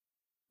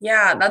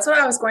 Yeah, that's what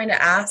I was going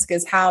to ask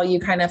is how you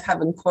kind of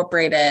have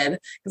incorporated,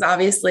 because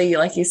obviously,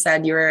 like you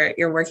said, you're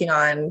working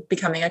on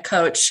becoming a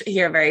coach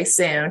here very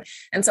soon.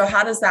 And so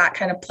how does that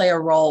kind of play a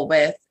role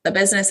with the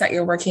business that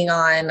you're working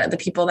on, the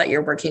people that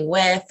you're working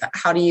with?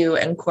 How do you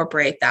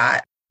incorporate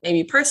that?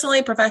 Maybe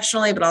personally,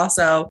 professionally, but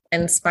also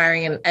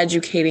inspiring and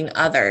educating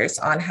others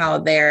on how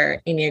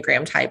their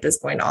Enneagram type is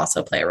going to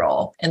also play a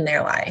role in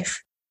their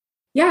life?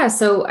 Yeah.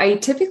 So I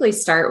typically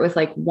start with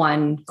like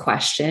one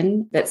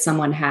question that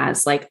someone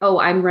has, like, oh,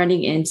 I'm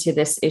running into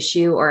this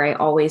issue, or I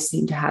always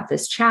seem to have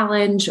this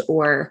challenge,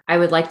 or I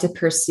would like to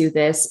pursue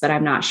this, but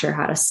I'm not sure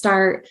how to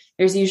start.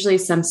 There's usually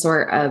some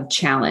sort of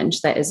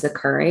challenge that is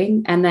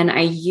occurring. And then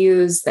I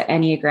use the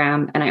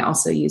Enneagram and I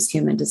also use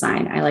human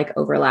design. I like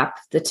overlap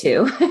the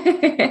two.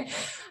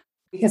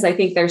 Because I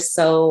think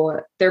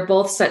they're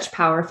both such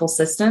powerful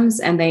systems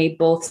and they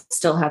both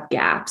still have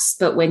gaps.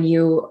 But when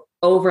you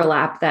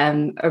overlap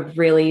them, a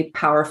really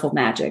powerful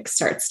magic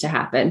starts to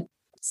happen.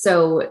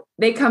 So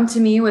they come to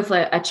me with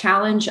a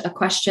challenge, a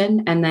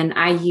question, and then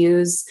I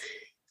use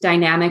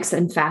dynamics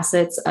and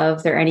facets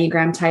of their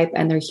Enneagram type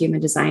and their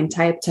human design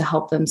type to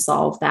help them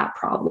solve that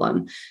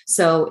problem.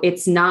 So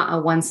it's not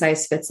a one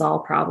size fits all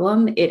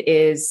problem. It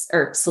is,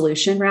 or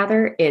solution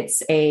rather.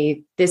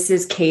 This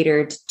is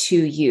catered to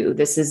you.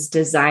 This is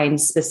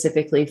designed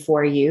specifically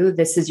for you.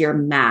 This is your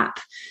map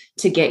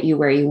to get you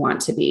where you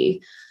want to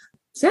be.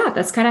 So yeah,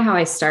 that's kind of how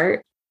I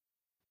start.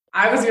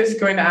 I was just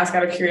going to ask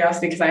out of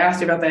curiosity, because I asked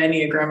you about the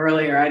Enneagram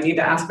earlier. I need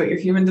to ask what your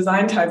human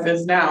design type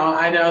is now.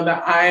 I know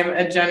that I'm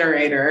a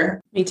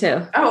generator. Me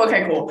too. Oh,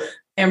 okay, cool.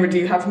 Amber, do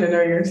you happen to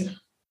know yours?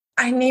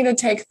 I need to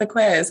take the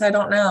quiz. I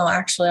don't know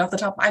actually off the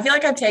top. I feel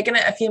like I've taken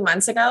it a few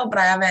months ago, but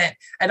I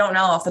don't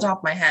know off the top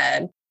of my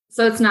head.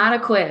 So it's not a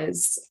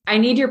quiz. I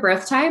need your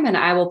birth time and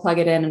I will plug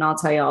it in and I'll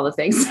tell you all the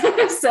things.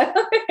 So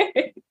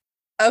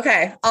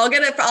okay, I'll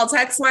get it. I'll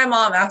text my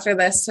mom after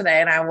this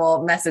today and I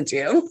will message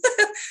you.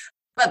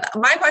 But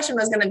my question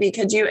was going to be,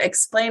 could you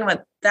explain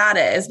what that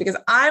is? Because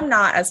I'm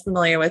not as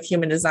familiar with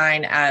human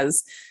design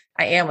as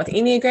I am with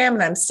Enneagram,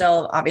 and I'm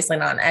still obviously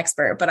not an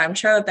expert, but I'm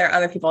sure that there are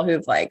other people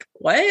who've like,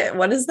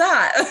 what is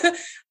that?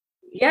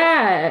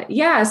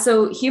 Yeah.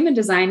 So human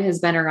design has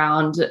been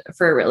around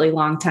for a really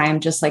long time,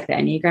 just like the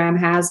Enneagram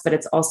has, but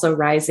it's also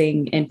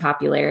rising in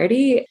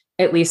popularity,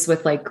 at least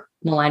with like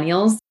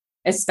millennials,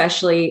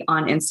 especially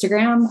on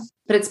Instagram.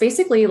 But it's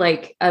basically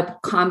like a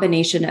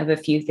combination of a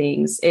few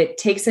things. It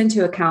takes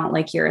into account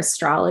like your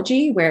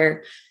astrology,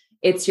 where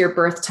it's your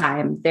birth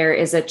time. There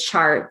is a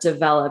chart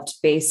developed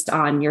based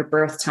on your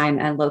birth time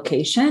and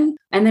location.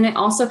 And then it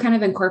also kind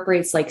of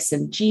incorporates like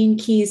some gene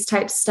keys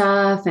type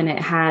stuff. And it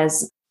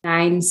has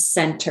 9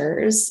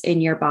 centers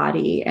in your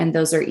body. And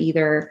those are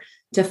either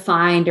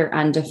defined or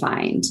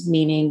undefined,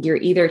 meaning you're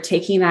either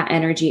taking that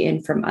energy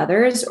in from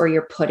others or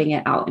you're putting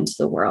it out into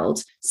the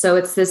world. So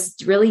it's this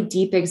really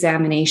deep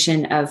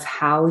examination of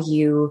how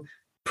you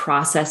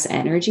process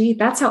energy.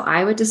 That's how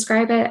I would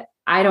describe it.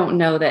 I don't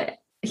know that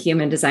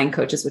human design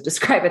coaches would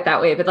describe it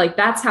that way, but like,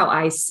 that's how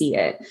I see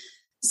it.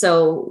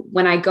 So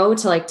when I go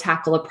to like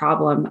tackle a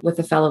problem with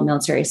a fellow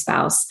military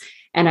spouse,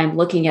 and I'm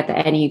looking at the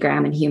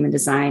Enneagram and human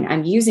design,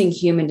 I'm using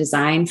human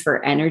design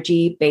for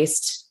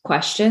energy-based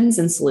questions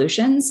and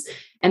solutions.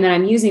 And then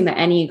I'm using the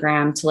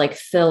Enneagram to like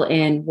fill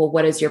in, well,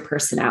 what is your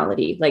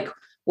personality? Like,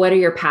 what are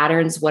your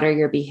patterns? What are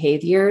your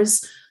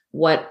behaviors?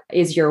 What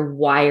is your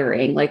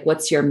wiring? Like,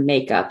 what's your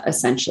makeup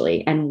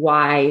essentially? And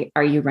why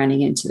are you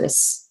running into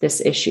this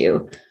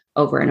issue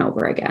over and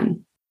over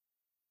again?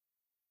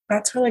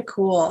 That's really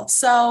cool.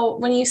 So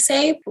when you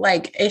say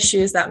like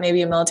issues that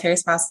maybe a military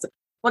spouse,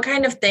 what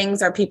kind of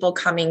things are people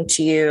coming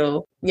to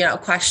you,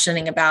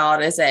 questioning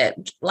about? Is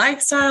it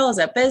lifestyle? Is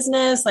it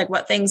business? Like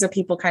what things are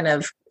people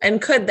and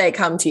could they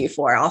come to you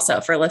for also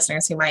for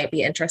listeners who might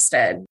be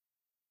interested?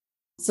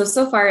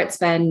 So far it's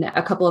been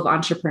a couple of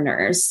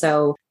entrepreneurs.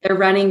 So they're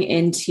running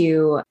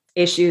into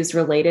issues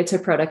related to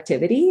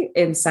productivity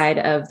inside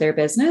of their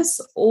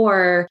business,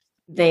 or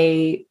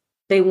they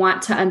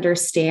want to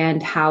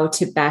understand how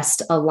to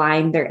best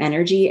align their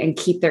energy and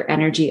keep their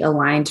energy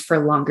aligned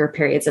for longer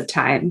periods of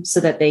time so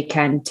that they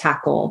can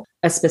tackle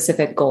a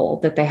specific goal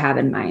that they have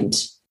in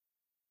mind.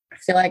 I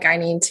feel like I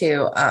need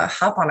to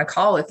hop on a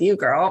call with you,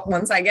 girl.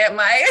 Once I get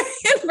my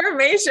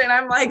information,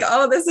 I'm like,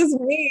 oh, this is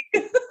me.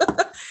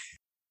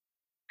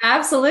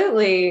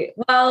 Absolutely.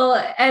 Well,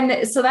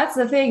 and so that's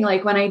the thing.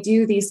 Like when I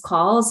do these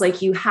calls,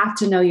 like you have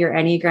to know your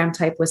Enneagram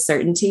type with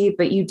certainty,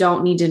 but you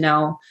don't need to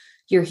know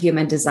your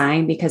human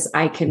design because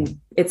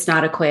it's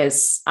not a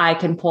quiz. I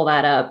can pull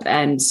that up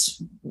and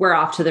we're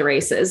off to the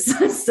races.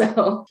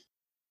 So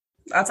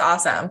that's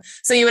awesome.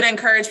 So you would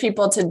encourage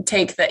people to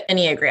take the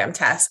Enneagram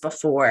test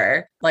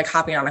before like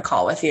hopping on a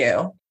call with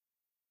you?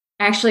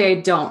 Actually, I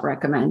don't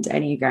recommend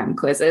Enneagram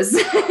quizzes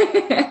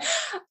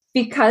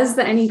because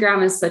the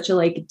Enneagram is such a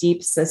like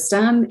deep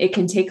system. It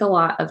can take a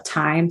lot of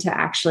time to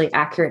actually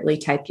accurately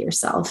type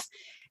yourself,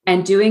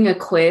 and doing a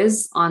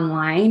quiz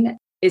online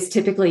is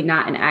typically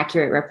not an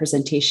accurate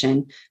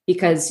representation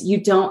because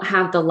you don't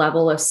have the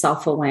level of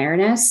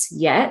self-awareness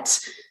yet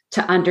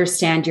to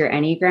understand your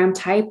Enneagram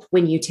type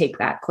when you take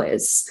that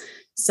quiz.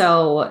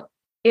 So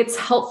it's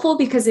helpful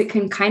because it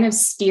can kind of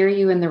steer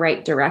you in the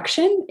right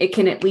direction. It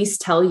can at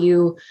least tell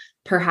you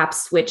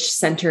perhaps which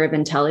center of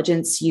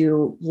intelligence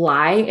you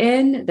lie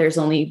in. There's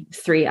only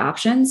 3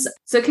 options.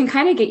 So it can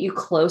kind of get you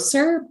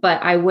closer,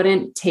 but I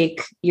wouldn't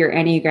take your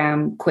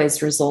Enneagram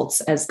quiz results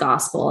as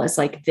gospel, as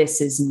like,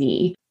 this is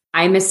me.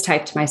 I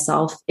mistyped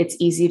myself. It's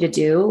easy to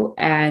do.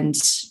 And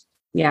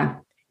yeah.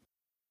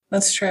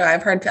 That's true.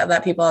 I've heard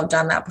that people have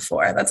done that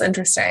before. That's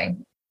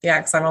interesting. Yeah,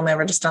 because I've only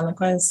ever just done the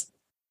quiz.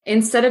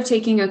 Instead of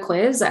taking a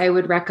quiz, I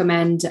would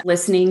recommend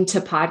listening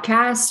to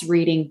podcasts,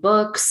 reading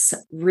books,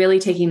 really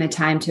taking the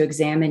time to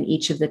examine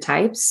each of the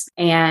types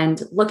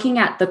and looking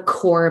at the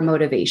core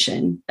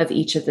motivation of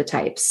each of the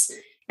types.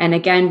 And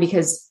again,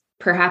 because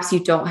perhaps you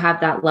don't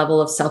have that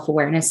level of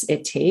self-awareness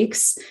it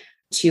takes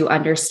to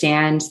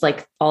understand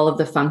like all of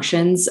the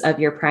functions of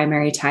your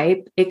primary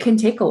type, it can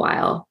take a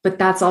while, but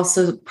that's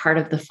also part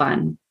of the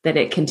fun, that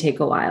it can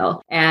take a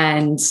while.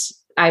 And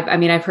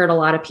I've heard a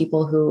lot of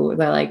people who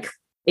they're like,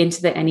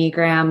 into the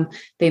Enneagram,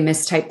 they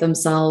mistype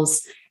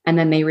themselves, and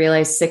then they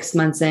realize 6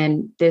 months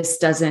in, this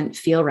doesn't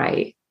feel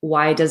right.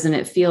 Why doesn't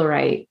it feel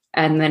right?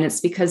 And then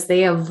it's because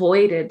they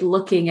avoided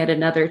looking at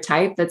another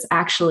type that's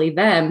actually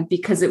them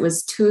because it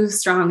was too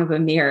strong of a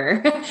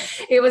mirror.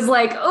 It was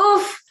like,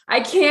 oof, I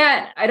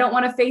don't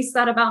want to face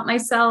that about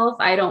myself.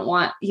 I don't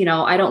want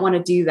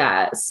to do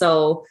that.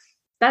 So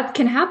that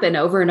can happen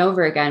over and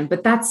over again,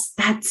 but that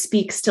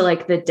speaks to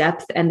like the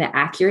depth and the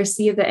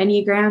accuracy of the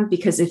Enneagram,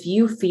 because if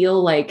you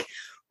feel like,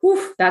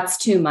 oof, that's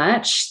too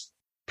much,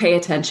 pay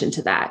attention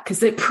to that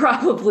because it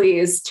probably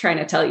is trying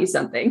to tell you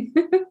something.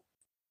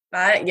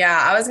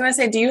 I was going to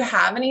say, do you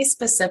have any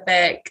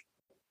specific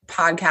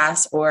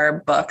podcasts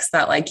or books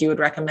that like you would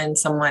recommend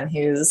someone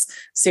who's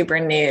super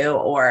new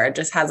or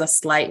just has a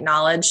slight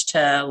knowledge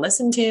to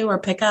listen to or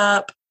pick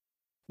up?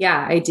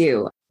 Yeah, I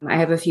do. I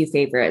have a few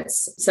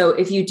favorites. So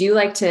if you do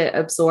like to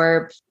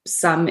absorb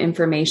some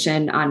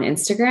information on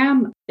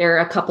Instagram, there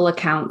are a couple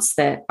accounts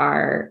that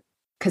are,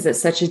 because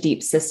it's such a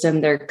deep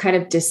system, they're kind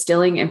of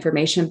distilling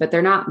information, but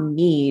they're not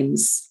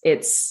memes.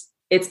 It's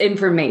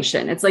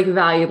information. It's like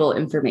valuable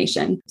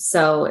information.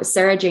 So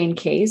Sarah Jane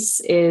Case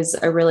is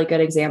a really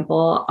good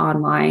example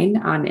online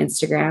on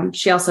Instagram.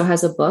 She also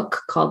has a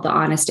book called The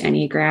Honest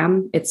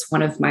Enneagram. It's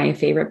one of my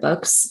favorite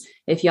books.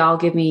 If y'all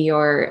give me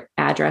your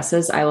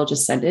addresses, I will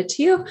just send it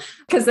to you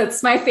because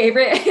that's my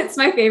favorite. It's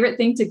my favorite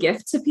thing to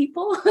gift to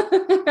people.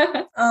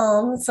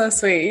 Oh, that's so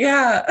sweet.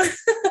 Yeah.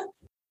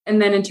 And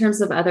then in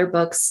terms of other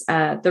books,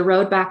 The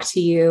Road Back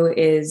to You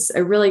is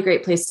a really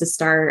great place to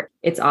start.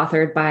 It's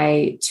authored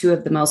by two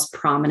of the most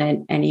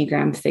prominent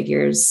Enneagram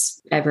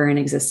figures ever in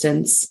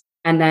existence.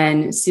 And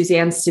then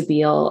Suzanne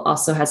Stabile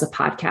also has a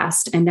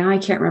podcast. And now I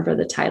can't remember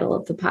the title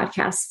of the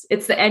podcast.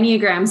 It's the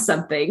Enneagram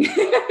something.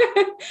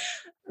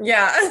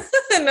 Yeah.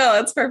 No,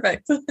 that's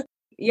perfect.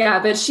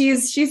 Yeah, but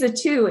she's a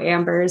 2,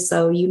 Amber.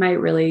 So you might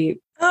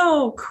really...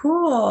 Oh,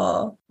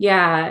 cool.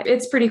 Yeah,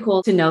 it's pretty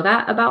cool to know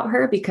that about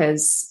her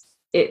because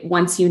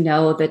once you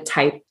know the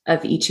type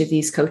of each of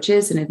these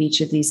coaches and of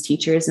each of these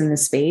teachers in the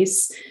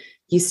space,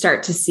 you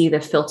start to see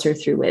the filter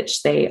through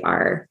which they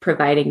are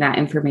providing that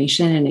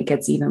information, and it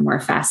gets even more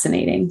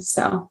fascinating.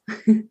 So,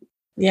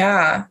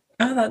 yeah.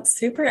 Oh, that's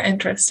super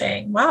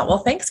interesting. Wow. Well,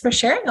 thanks for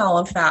sharing all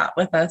of that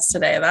with us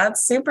today.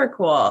 That's super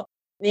cool.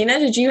 Nina,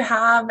 did you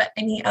have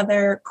any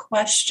other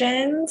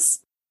questions?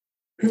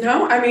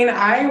 No, I mean,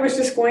 I was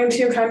just going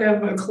to kind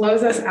of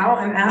close us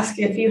out and ask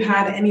if you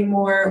had any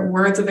more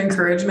words of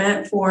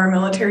encouragement for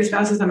military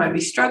spouses that might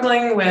be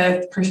struggling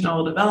with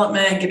personal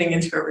development, getting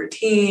into a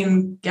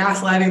routine,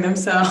 gaslighting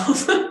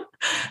themselves,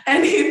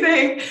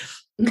 anything.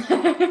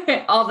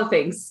 All the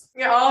things.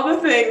 Yeah, all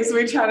the things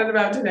we chatted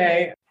about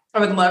today. I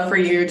would love for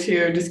you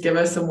to just give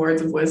us some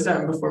words of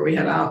wisdom before we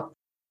head out.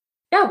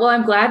 Yeah, well,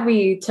 I'm glad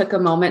we took a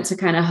moment to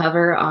kind of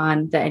hover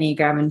on the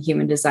Enneagram and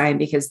human design,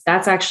 because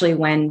that's actually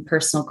when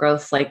personal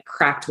growth like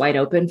cracked wide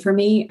open for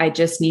me. I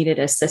just needed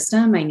a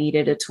system. I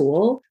needed a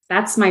tool.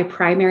 That's my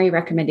primary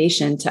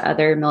recommendation to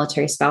other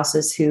military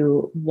spouses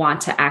who want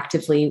to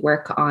actively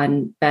work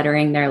on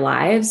bettering their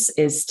lives,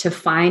 is to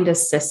find a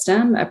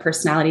system, a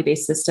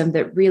personality-based system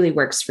that really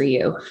works for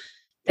you,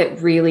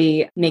 that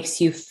really makes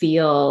you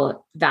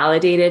feel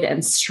validated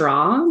and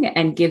strong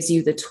and gives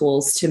you the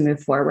tools to move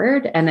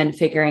forward, and then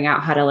figuring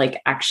out how to like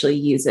actually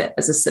use it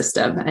as a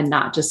system and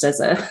not just as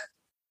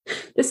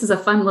this is a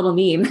fun little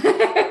meme.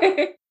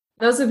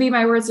 Those would be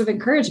my words of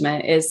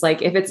encouragement, is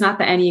like, if it's not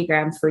the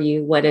Enneagram for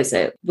you, what is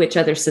it? Which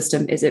other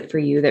system is it for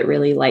you that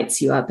really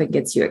lights you up and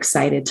gets you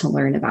excited to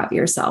learn about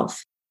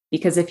yourself?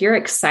 Because if you're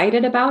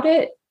excited about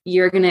it,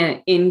 you're going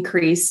to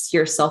increase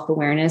your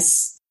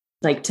self-awareness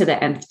like to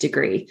the nth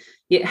degree.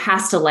 It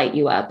has to light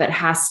you up. It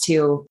has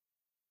to,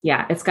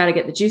 it's got to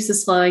get the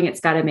juices flowing. It's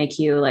got to make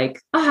you like,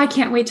 oh, I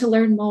can't wait to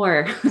learn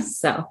more.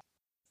 So.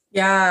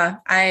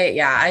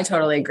 I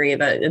totally agree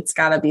that it's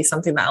got to be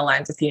something that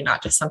aligns with you,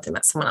 not just something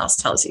that someone else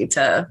tells you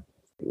to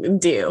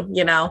do,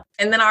 you know?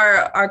 And then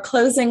our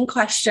closing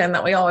question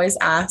that we always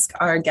ask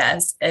our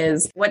guests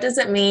is, what does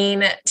it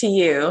mean to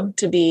you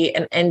to be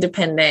an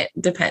independent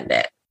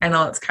dependent? I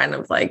know it's kind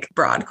of like a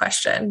broad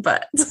question,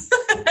 but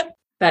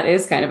that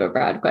is kind of a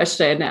broad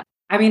question.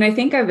 I mean, I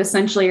think I've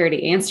essentially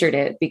already answered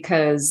it,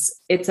 because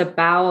it's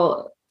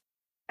about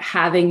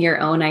having your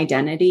own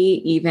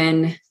identity,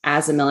 even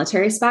as a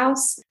military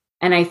spouse.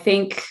 And I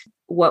think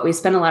what we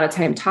spend a lot of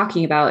time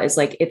talking about is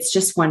like, it's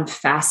just one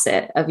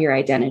facet of your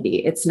identity.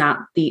 It's not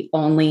the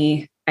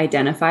only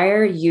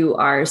identifier. You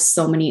are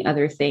so many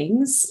other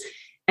things.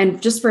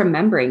 And just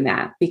remembering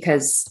that,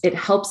 because it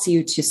helps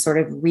you to sort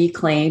of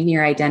reclaim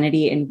your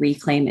identity and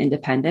reclaim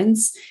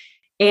independence.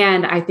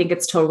 And I think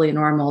it's totally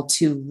normal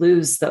to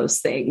lose those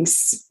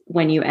things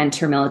when you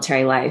enter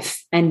military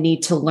life and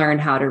need to learn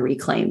how to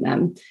reclaim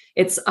them.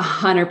 It's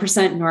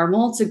 100%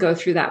 normal to go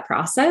through that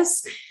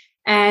process.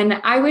 And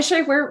I wish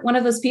I weren't one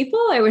of those people.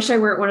 I wish I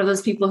weren't one of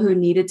those people who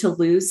needed to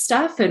lose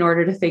stuff in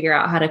order to figure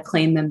out how to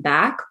claim them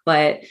back.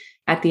 But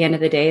at the end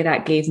of the day,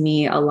 that gave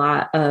me a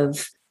lot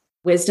of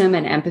wisdom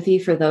and empathy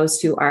for those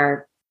who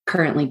are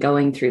currently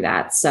going through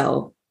that.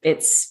 So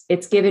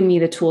it's given me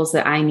the tools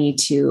that I need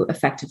to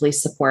effectively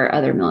support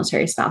other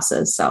military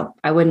spouses. So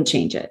I wouldn't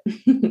change it.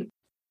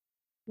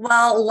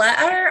 Well, let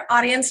our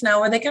audience know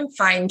where they can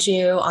find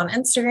you on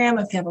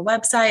Instagram. If you have a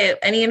website,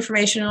 any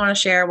information you want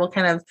to share, we'll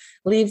kind of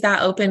leave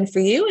that open for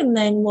you. And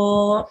then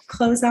we'll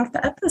close out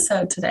the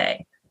episode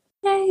today.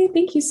 Yay,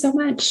 thank you so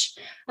much.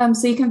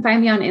 So you can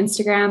find me on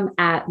Instagram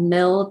at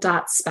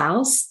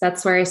mil.spouse.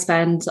 That's where I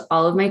spend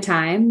all of my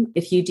time.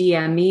 If you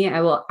DM me, I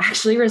will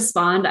actually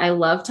respond. I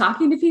love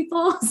talking to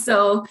people.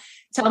 So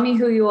tell me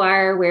who you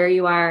are, where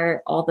you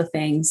are, all the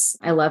things.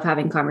 I love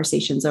having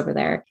conversations over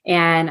there.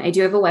 And I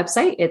do have a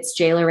website. It's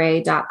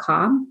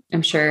jaylaray.com.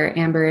 I'm sure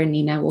Amber and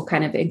Nina will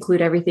kind of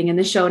include everything in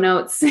the show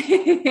notes.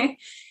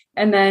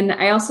 And then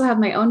I also have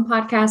my own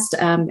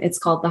podcast. It's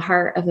called the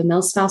Heart of a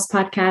Milspouse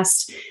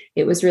podcast.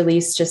 It was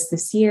released just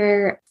this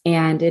year,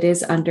 and it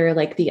is under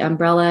like the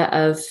umbrella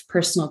of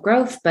personal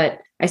growth. But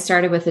I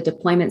started with a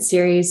deployment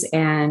series,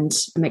 and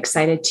I'm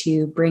excited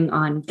to bring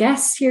on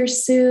guests here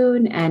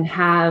soon and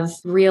have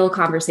real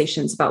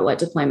conversations about what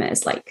deployment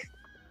is like.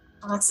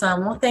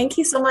 Awesome. Well, thank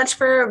you so much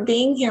for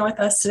being here with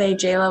us today,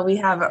 Jayla. We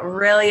have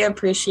really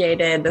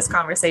appreciated this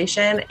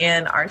conversation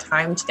and our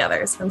time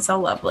together. It's been so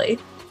lovely.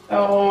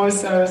 Oh,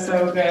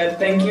 so good.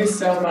 Thank you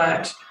so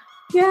much.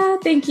 Yeah,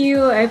 thank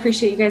you. I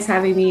appreciate you guys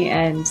having me,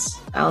 and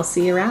I'll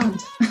see you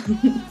around.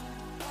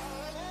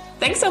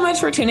 Thanks so much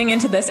for tuning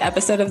into this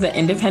episode of the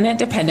Independent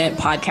Dependent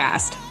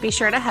podcast. Be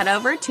sure to head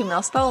over to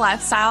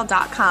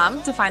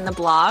milspolifestyle.com to find the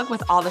blog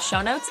with all the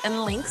show notes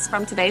and links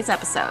from today's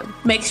episode.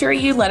 Make sure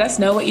you let us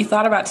know what you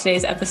thought about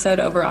today's episode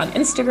over on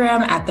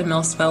Instagram at the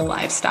Milspo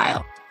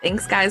Lifestyle.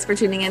 Thanks, guys, for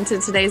tuning into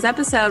today's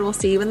episode. We'll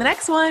see you in the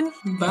next one.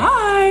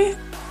 Bye.